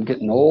fat. I'm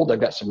getting old.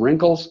 I've got some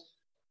wrinkles.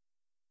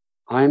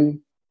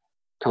 I'm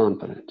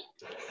confident.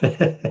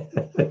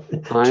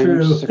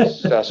 I'm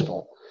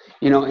successful.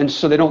 And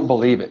so they don't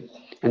believe it.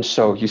 And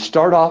so you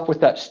start off with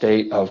that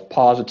state of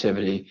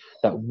positivity,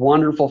 that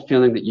wonderful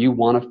feeling that you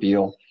want to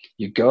feel.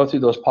 You go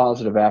through those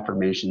positive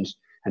affirmations,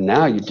 and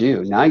now you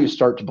do. Now you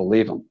start to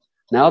believe them.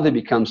 Now they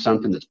become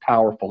something that's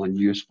powerful and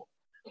useful.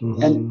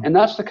 And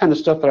that's the kind of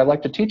stuff that I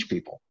like to teach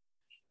people,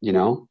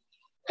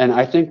 And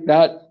I think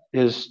that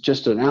is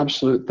just an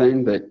absolute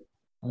thing that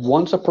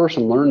once a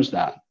person learns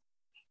that,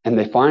 and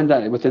they find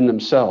that within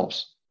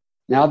themselves,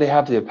 now they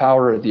have the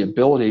power, the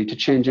ability to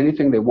change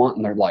anything they want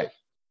in their life.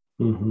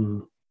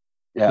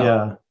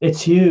 Yeah,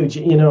 it's huge.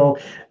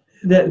 That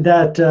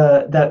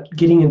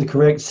getting in the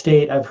correct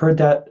state. I've heard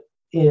that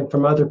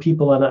from other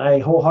people, and I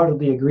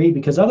wholeheartedly agree,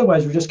 because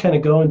otherwise we're just kind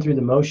of going through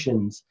the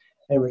motions,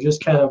 and we're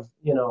just kind of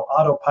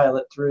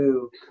autopilot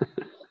through.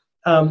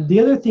 The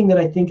other thing that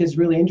I think is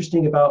really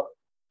interesting about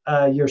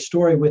your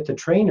story with the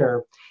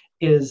trainer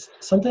is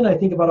something I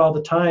think about all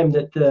the time,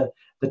 that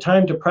the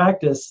time to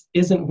practice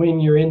isn't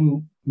when you're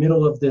in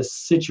middle of this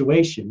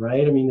situation,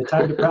 right? I mean, the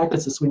time to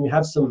practice is when you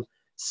have some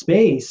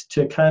space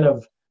to kind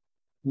of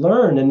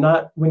learn, and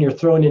not when you're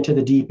thrown into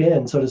the deep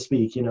end, so to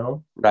speak,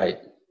 Right.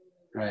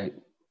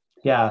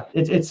 Yeah,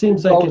 it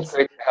seems like it's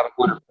great to have a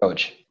wonderful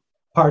coach.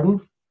 Pardon?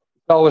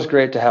 It's always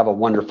great to have a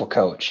wonderful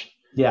coach.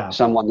 Yeah.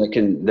 Someone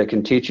that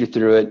can teach you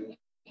through it,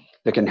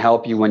 that can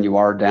help you when you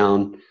are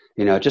down,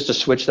 just to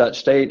switch that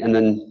state. And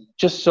then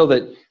just so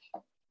that,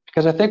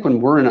 because I think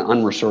when we're in an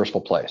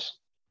unresourceful place,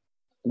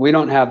 we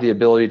don't have the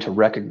ability to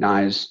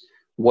recognize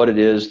what it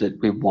is that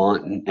we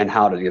want and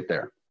how to get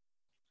there.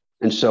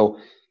 And so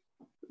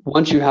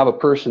once you have a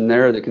person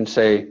there that can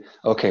say,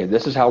 okay,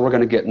 this is how we're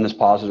going to get in this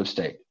positive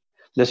state.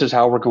 This is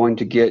how we're going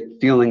to get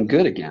feeling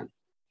good again.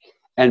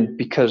 And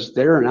because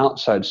they're an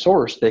outside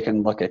source, they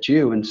can look at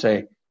you and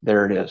say,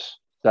 there it is.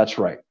 That's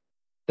right.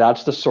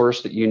 That's the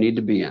source that you need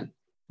to be in.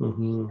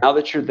 Mm-hmm. Now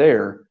that you're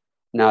there,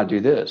 now do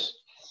this.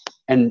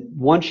 And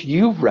once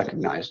you've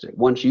recognized it,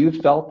 once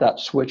you've felt that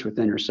switch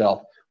within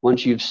yourself,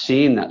 once you've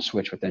seen that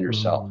switch within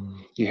yourself,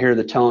 you hear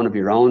the tone of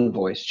your own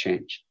voice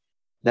change.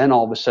 Then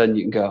all of a sudden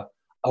you can go,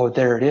 oh,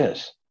 there it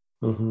is.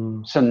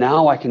 Mm-hmm. So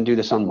now I can do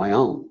this on my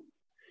own,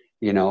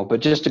 but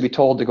just to be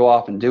told to go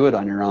off and do it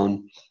on your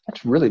own,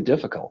 that's really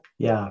difficult.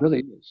 Yeah. It really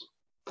is.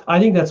 I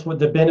think that's what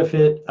the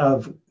benefit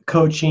of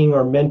coaching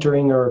or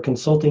mentoring or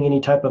consulting, any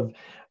type of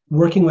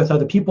working with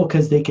other people,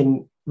 because they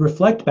can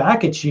reflect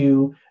back at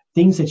you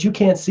things that you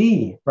can't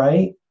see,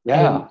 right?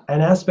 Yeah.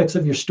 And aspects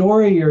of your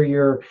story or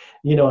your,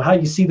 how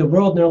you see the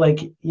world. And they're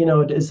like,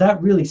 is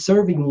that really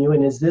serving you?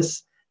 And is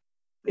this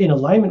in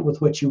alignment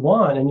with what you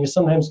want? And you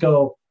sometimes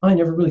go, oh, I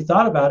never really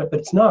thought about it, but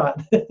it's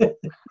not,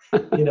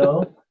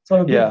 So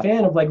I'm a big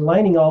fan of like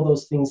lining all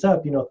those things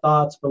up,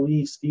 thoughts,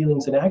 beliefs,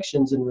 feelings, and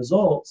actions and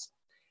results.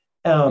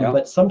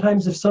 But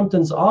sometimes if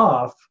something's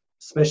off,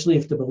 especially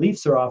if the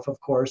beliefs are off, of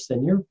course,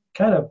 then you're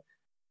kind of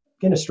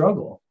going to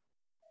struggle.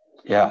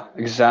 Yeah,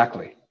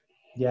 exactly.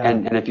 Yeah.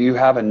 And if you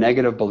have a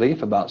negative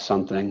belief about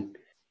something,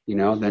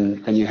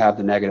 then you have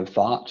the negative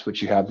thoughts,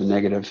 which you have the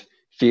negative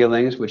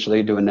feelings, which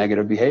lead to a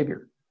negative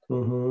behavior.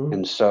 Mm-hmm.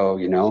 And so,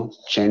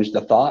 change the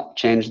thought,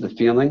 change the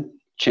feeling,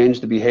 change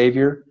the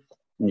behavior,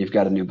 and you've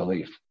got a new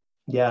belief.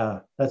 Yeah,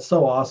 that's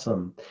so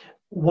awesome.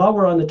 While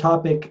we're on the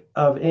topic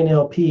of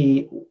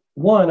NLP,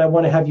 one, I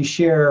want to have you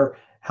share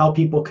how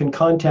people can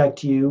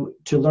contact you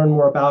to learn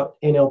more about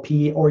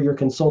NLP or your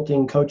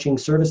consulting coaching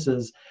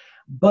services.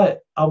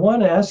 But I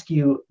want to ask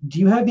you, do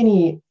you have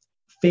any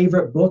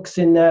favorite books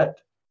in that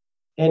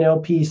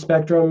NLP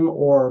spectrum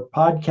or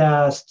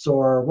podcasts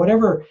or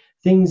whatever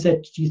things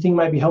that you think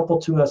might be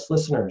helpful to us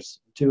listeners,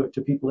 to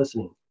people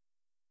listening?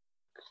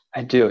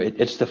 I do.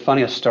 It's the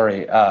funniest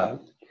story. I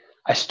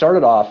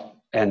started off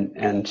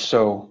and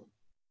so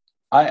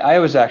I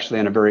was actually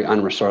in a very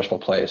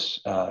unresourceful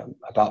place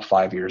about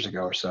 5 years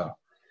ago or so.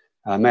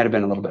 It might have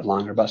been a little bit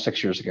longer, about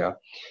 6 years ago.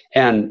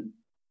 And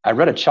I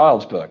read a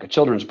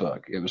children's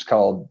book. It was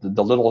called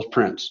The Little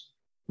Prince.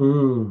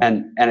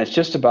 And it's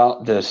just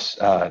about this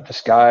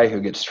guy who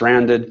gets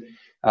stranded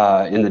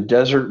in the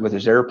desert with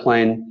his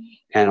airplane,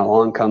 and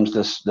along comes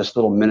this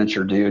little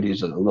miniature dude.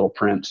 He's a little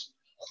prince,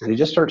 and he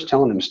just starts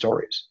telling him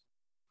stories.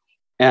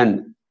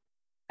 And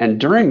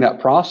during that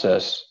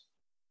process,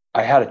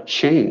 I had a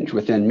change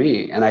within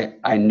me, and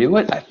I knew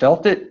it, I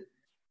felt it.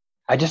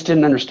 I just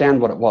didn't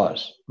understand what it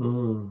was.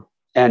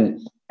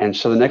 And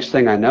so the next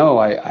thing I know,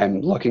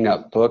 I'm looking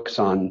up books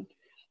on,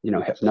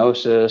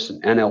 hypnosis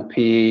and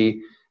NLP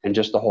and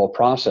just the whole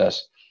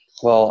process.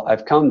 Well,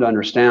 I've come to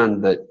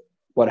understand that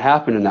what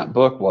happened in that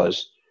book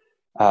was,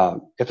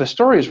 if a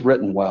story is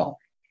written well,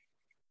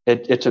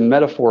 it's a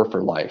metaphor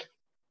for life.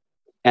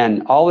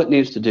 And all it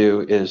needs to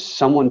do is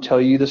someone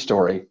tell you the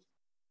story,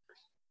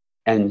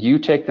 and you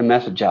take the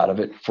message out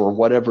of it for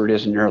whatever it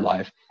is in your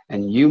life.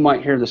 And you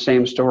might hear the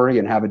same story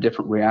and have a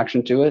different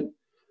reaction to it.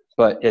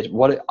 But it's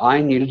what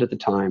I needed at the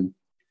time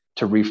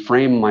to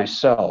reframe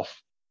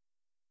myself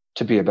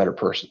to be a better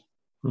person.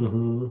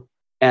 Mm-hmm.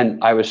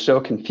 And I was so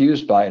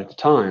confused by it at the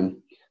time.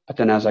 But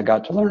then as I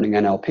got to learning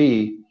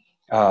NLP,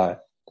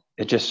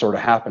 it just sort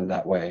of happened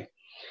that way.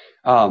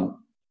 So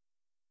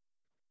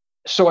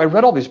I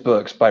read all these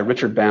books by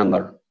Richard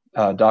Bandler,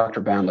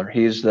 Dr. Bandler.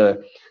 He's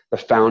the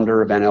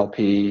founder of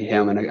NLP,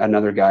 him and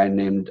another guy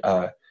named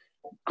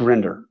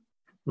Grinder.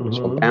 Mm-hmm.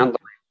 So Bandler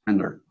and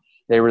Grinder.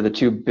 They were the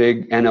two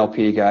big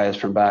NLP guys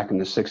from back in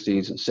the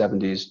 60s and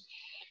 70s.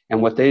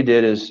 And what they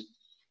did is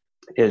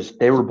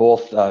they were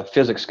both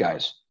physics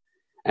guys.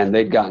 And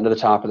they'd gotten to the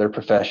top of their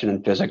profession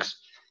in physics.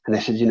 And they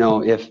said,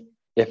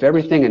 if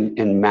everything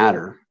in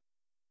matter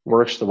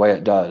works the way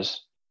it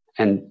does,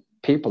 and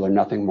people are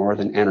nothing more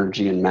than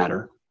energy and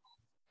matter,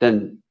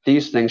 then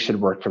these things should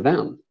work for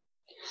them.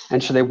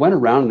 And so they went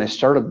around and they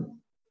started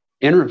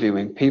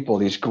interviewing people,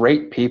 these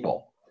great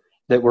people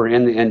that were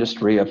in the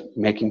industry of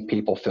making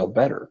people feel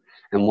better.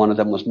 And one of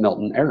them was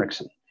Milton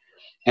Erickson.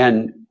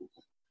 And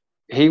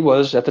he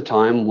was, at the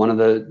time, one of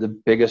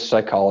the biggest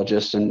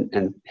psychologists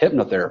and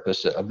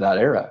hypnotherapists of that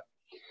era.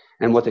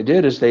 And what they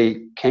did is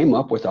they came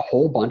up with a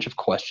whole bunch of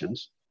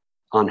questions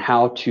on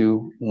how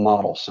to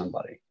model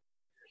somebody.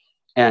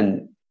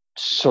 And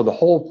so the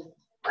whole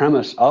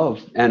premise of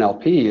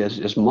NLP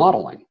is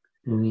modeling.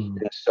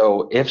 Mm. And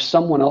so if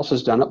someone else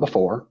has done it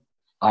before,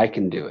 I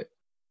can do it.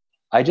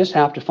 I just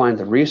have to find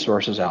the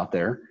resources out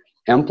there,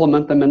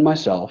 implement them in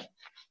myself,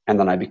 and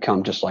then I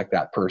become just like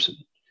that person.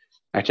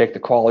 I take the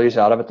qualities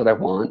out of it that I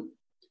want,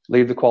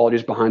 leave the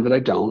qualities behind that I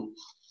don't,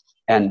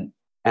 and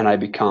I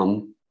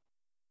become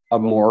a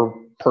more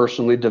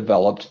personally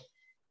developed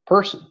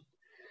person.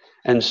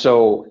 And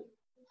so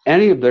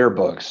any of their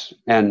books,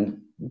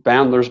 and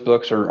Bandler's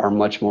books are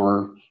much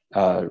more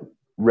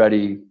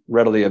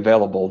readily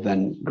available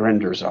than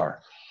Grinder's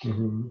are.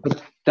 Mm-hmm.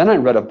 But then I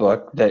read a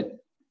book that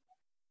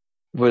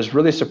was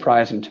really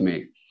surprising to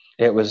me.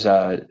 It was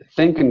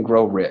Think and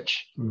Grow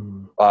Rich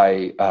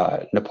by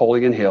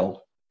Napoleon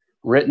Hill,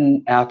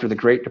 written after the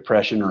Great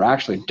Depression, or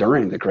actually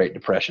during the Great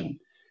Depression.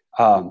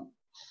 And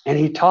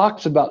he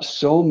talks about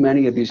so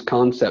many of these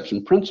concepts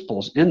and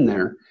principles in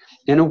there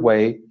in a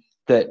way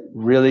that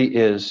really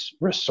is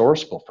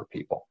resourceful for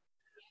people.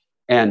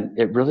 And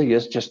it really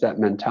is just that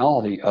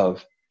mentality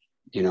of,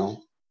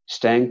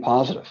 staying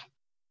positive,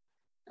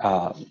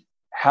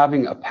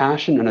 having a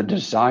passion and a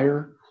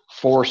desire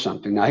for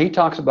something. Now, he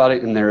talks about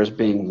it in there as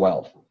being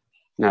wealth.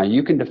 Now,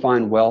 you can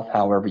define wealth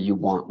however you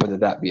want, whether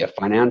that be a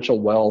financial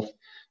wealth,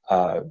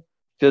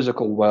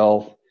 physical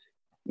wealth,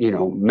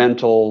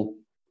 mental,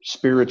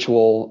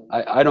 spiritual.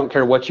 I don't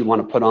care what you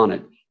want to put on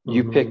it.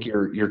 You pick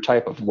your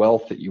type of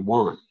wealth that you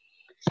want.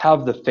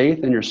 Have the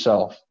faith in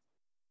yourself.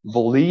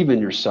 Believe in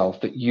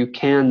yourself that you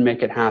can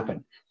make it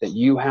happen, that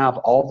you have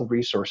all the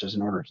resources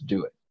in order to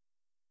do it.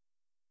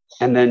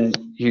 And then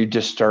you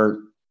just start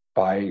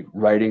by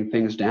writing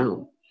things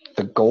down,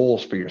 the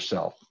goals for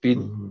yourself.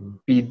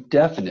 Be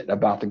definite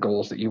about the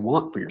goals that you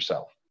want for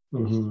yourself.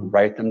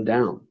 Write them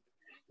down.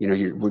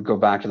 We go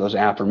back to those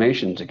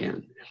affirmations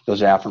again.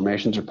 Those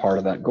affirmations are part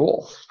of that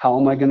goal. How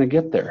am I going to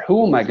get there?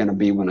 Who am I going to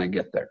be when I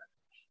get there?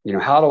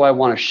 How do I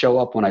want to show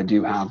up when I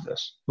do have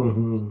this?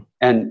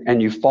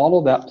 And you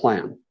follow that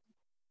plan,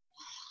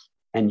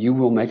 and you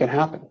will make it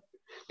happen,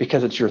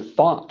 because it's your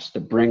thoughts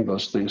that bring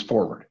those things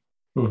forward.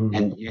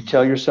 And you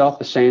tell yourself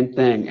the same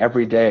thing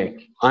every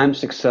day. I'm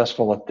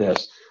successful at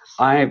this.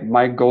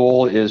 My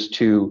goal is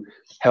to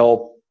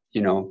help,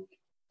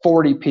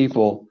 40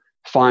 people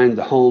find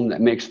the home that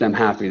makes them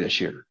happy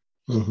this year.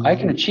 I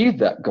can achieve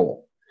that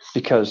goal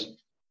because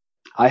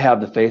I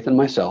have the faith in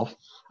myself.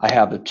 I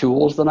have the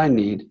tools that I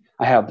need.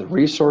 I have the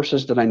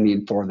resources that I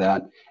need for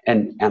that.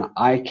 And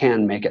I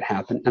can make it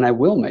happen, and I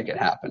will make it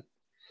happen.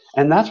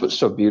 And that's what's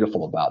so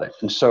beautiful about it.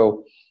 And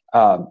so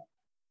I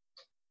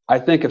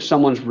think if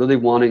someone's really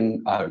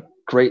wanting a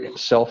great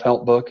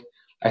self-help book,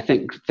 I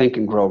think Think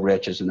and Grow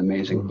Rich is an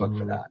amazing book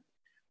for that.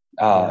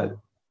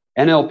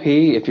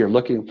 NLP, if you're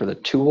looking for the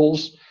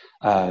tools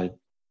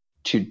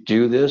to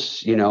do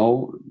this,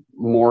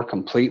 more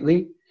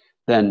completely,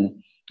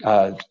 then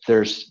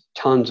there's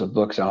tons of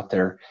books out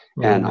there.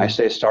 And I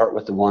say start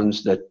with the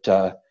ones that,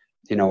 are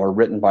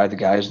written by the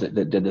guys that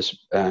did this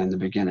in the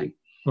beginning.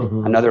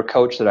 Another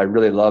coach that I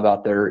really love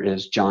out there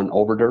is John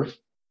Overdurf.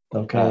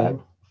 Okay.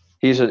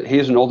 He's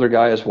an older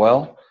guy as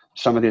well.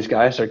 Some of these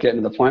guys are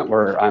getting to the point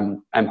where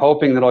I'm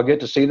hoping that I'll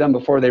get to see them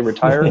before they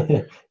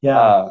retire.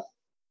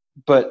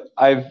 But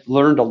I've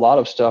learned a lot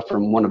of stuff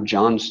from one of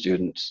John's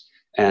students,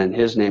 and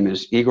his name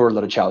is Igor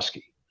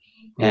Ledachowski.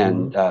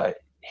 And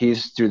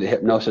he's through the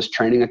Hypnosis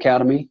Training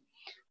Academy,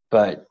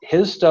 but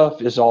his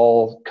stuff is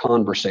all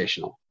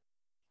conversational.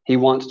 He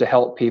wants to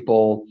help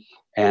people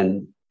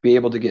and be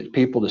able to get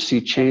people to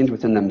see change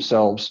within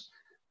themselves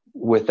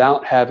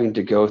without having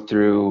to go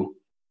through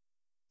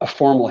a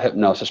formal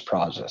hypnosis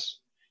process.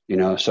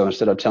 So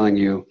instead of telling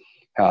you,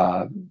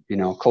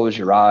 close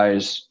your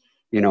eyes,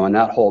 and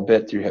that whole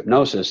bit through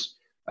hypnosis,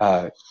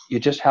 you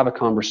just have a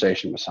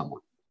conversation with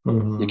someone.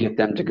 You get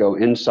them to go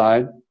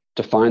inside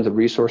to find the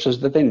resources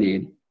that they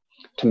need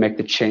to make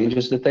the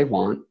changes that they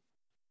want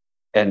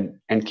and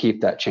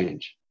keep that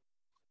change.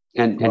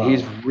 And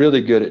he's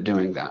really good at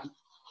doing that.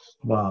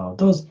 Wow.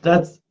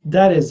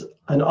 That is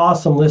an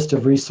awesome list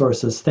of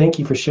resources. Thank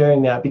you for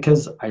sharing that,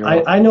 because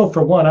I know,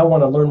 for one, I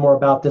want to learn more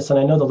about this, and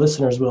I know the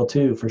listeners will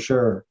too, for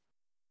sure.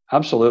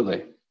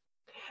 Absolutely.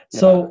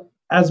 So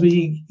as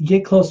we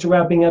get close to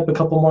wrapping up, a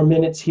couple more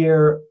minutes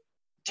here,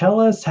 tell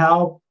us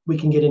how we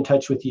can get in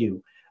touch with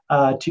you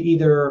to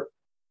either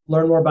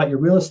learn more about your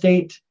real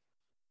estate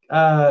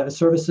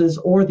services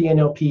or the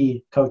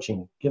NLP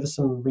coaching. Give us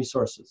some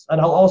resources.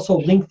 And I'll also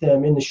link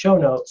them in the show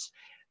notes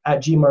at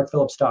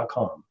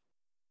gmarkphillips.com.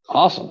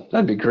 Awesome.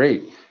 That'd be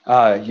great. You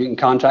can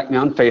contact me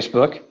on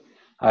Facebook.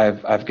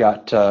 I've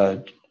got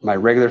my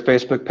regular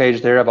Facebook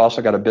page there. I've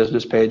also got a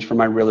business page for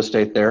my real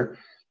estate there.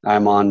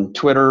 I'm on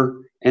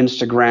Twitter,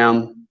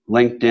 Instagram,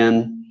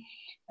 LinkedIn,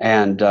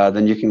 and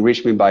then you can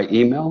reach me by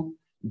email,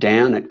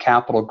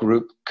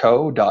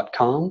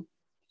 dan@capitalgroupco.com.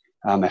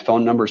 My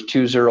phone number is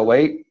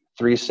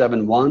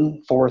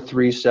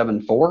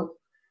 208-371-4374.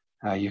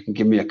 You can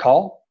give me a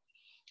call,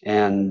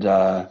 and,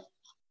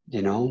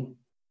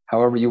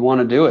 however you want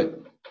to do it.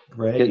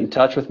 Great. Get in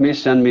touch with me,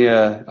 send me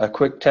a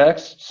quick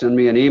text, send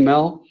me an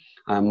email.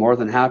 I'm more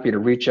than happy to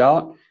reach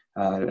out,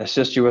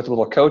 assist you with a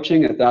little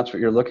coaching if that's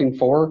what you're looking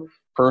for,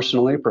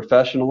 personally,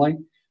 professionally,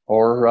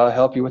 or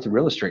help you with the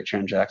real estate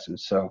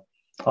transactions. So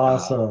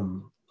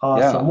awesome.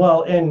 Yeah.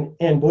 Well,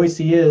 and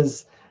Boise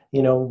is,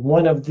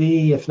 one of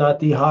the, if not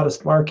the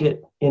hottest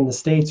market in the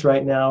States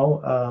right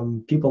now.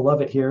 People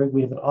love it here.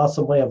 We have an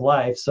awesome way of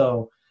life.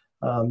 So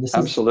this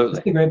is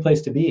a great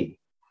place to be.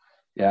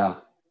 Yeah,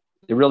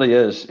 it really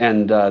is.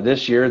 And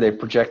this year they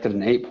projected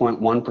an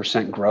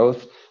 8.1%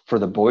 growth for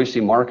the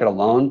Boise market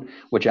alone,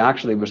 which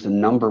actually was the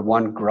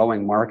 #1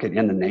 growing market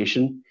in the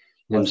nation.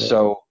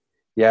 So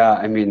Yeah,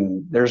 I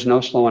mean, there's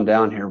no slowing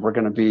down here. We're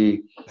going to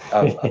be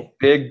a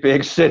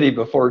big city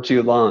before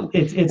too long.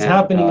 It's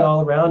happening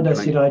all around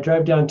us. You know, I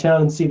drive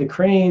downtown and see the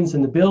cranes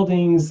and the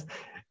buildings.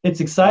 It's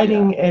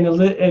exciting.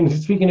 And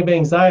speaking of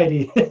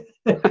anxiety,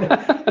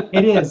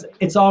 it is.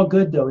 It's all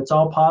good though. It's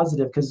all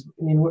positive because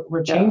I mean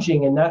we're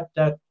changing, and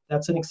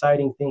that's an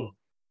exciting thing.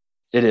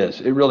 It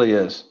is. It really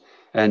is.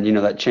 And you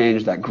know, that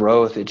change, that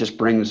growth, it just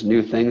brings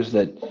new things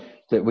that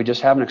we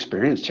just haven't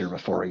experienced here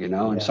before, you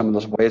know, and some of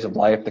those ways of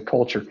life, the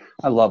culture.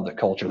 I love the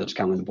culture that's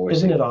coming to Boise.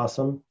 Isn't it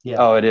awesome? Yeah.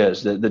 Oh, it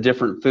is. The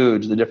different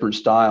foods, the different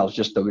styles,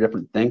 just the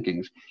different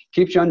thinkings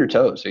keeps you on your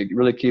toes. It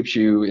really keeps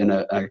you in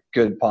a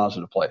good,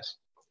 positive place.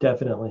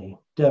 Definitely.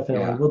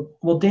 Yeah.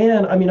 Well,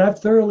 Dan, I mean, I've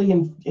thoroughly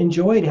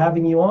enjoyed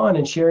having you on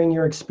and sharing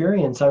your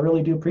experience. I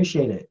really do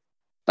appreciate it.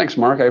 Thanks,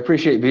 Mark. I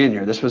appreciate being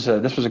here. This was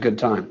a good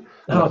time.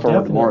 I look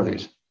forward to more of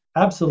these.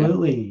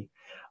 Absolutely.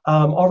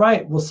 Yeah. All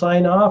right. We'll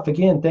sign off.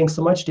 Again, thanks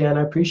so much, Dan.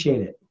 I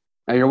appreciate it.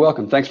 You're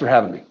welcome. Thanks for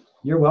having me.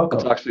 You're welcome.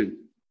 We'll talk soon.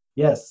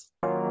 Yes.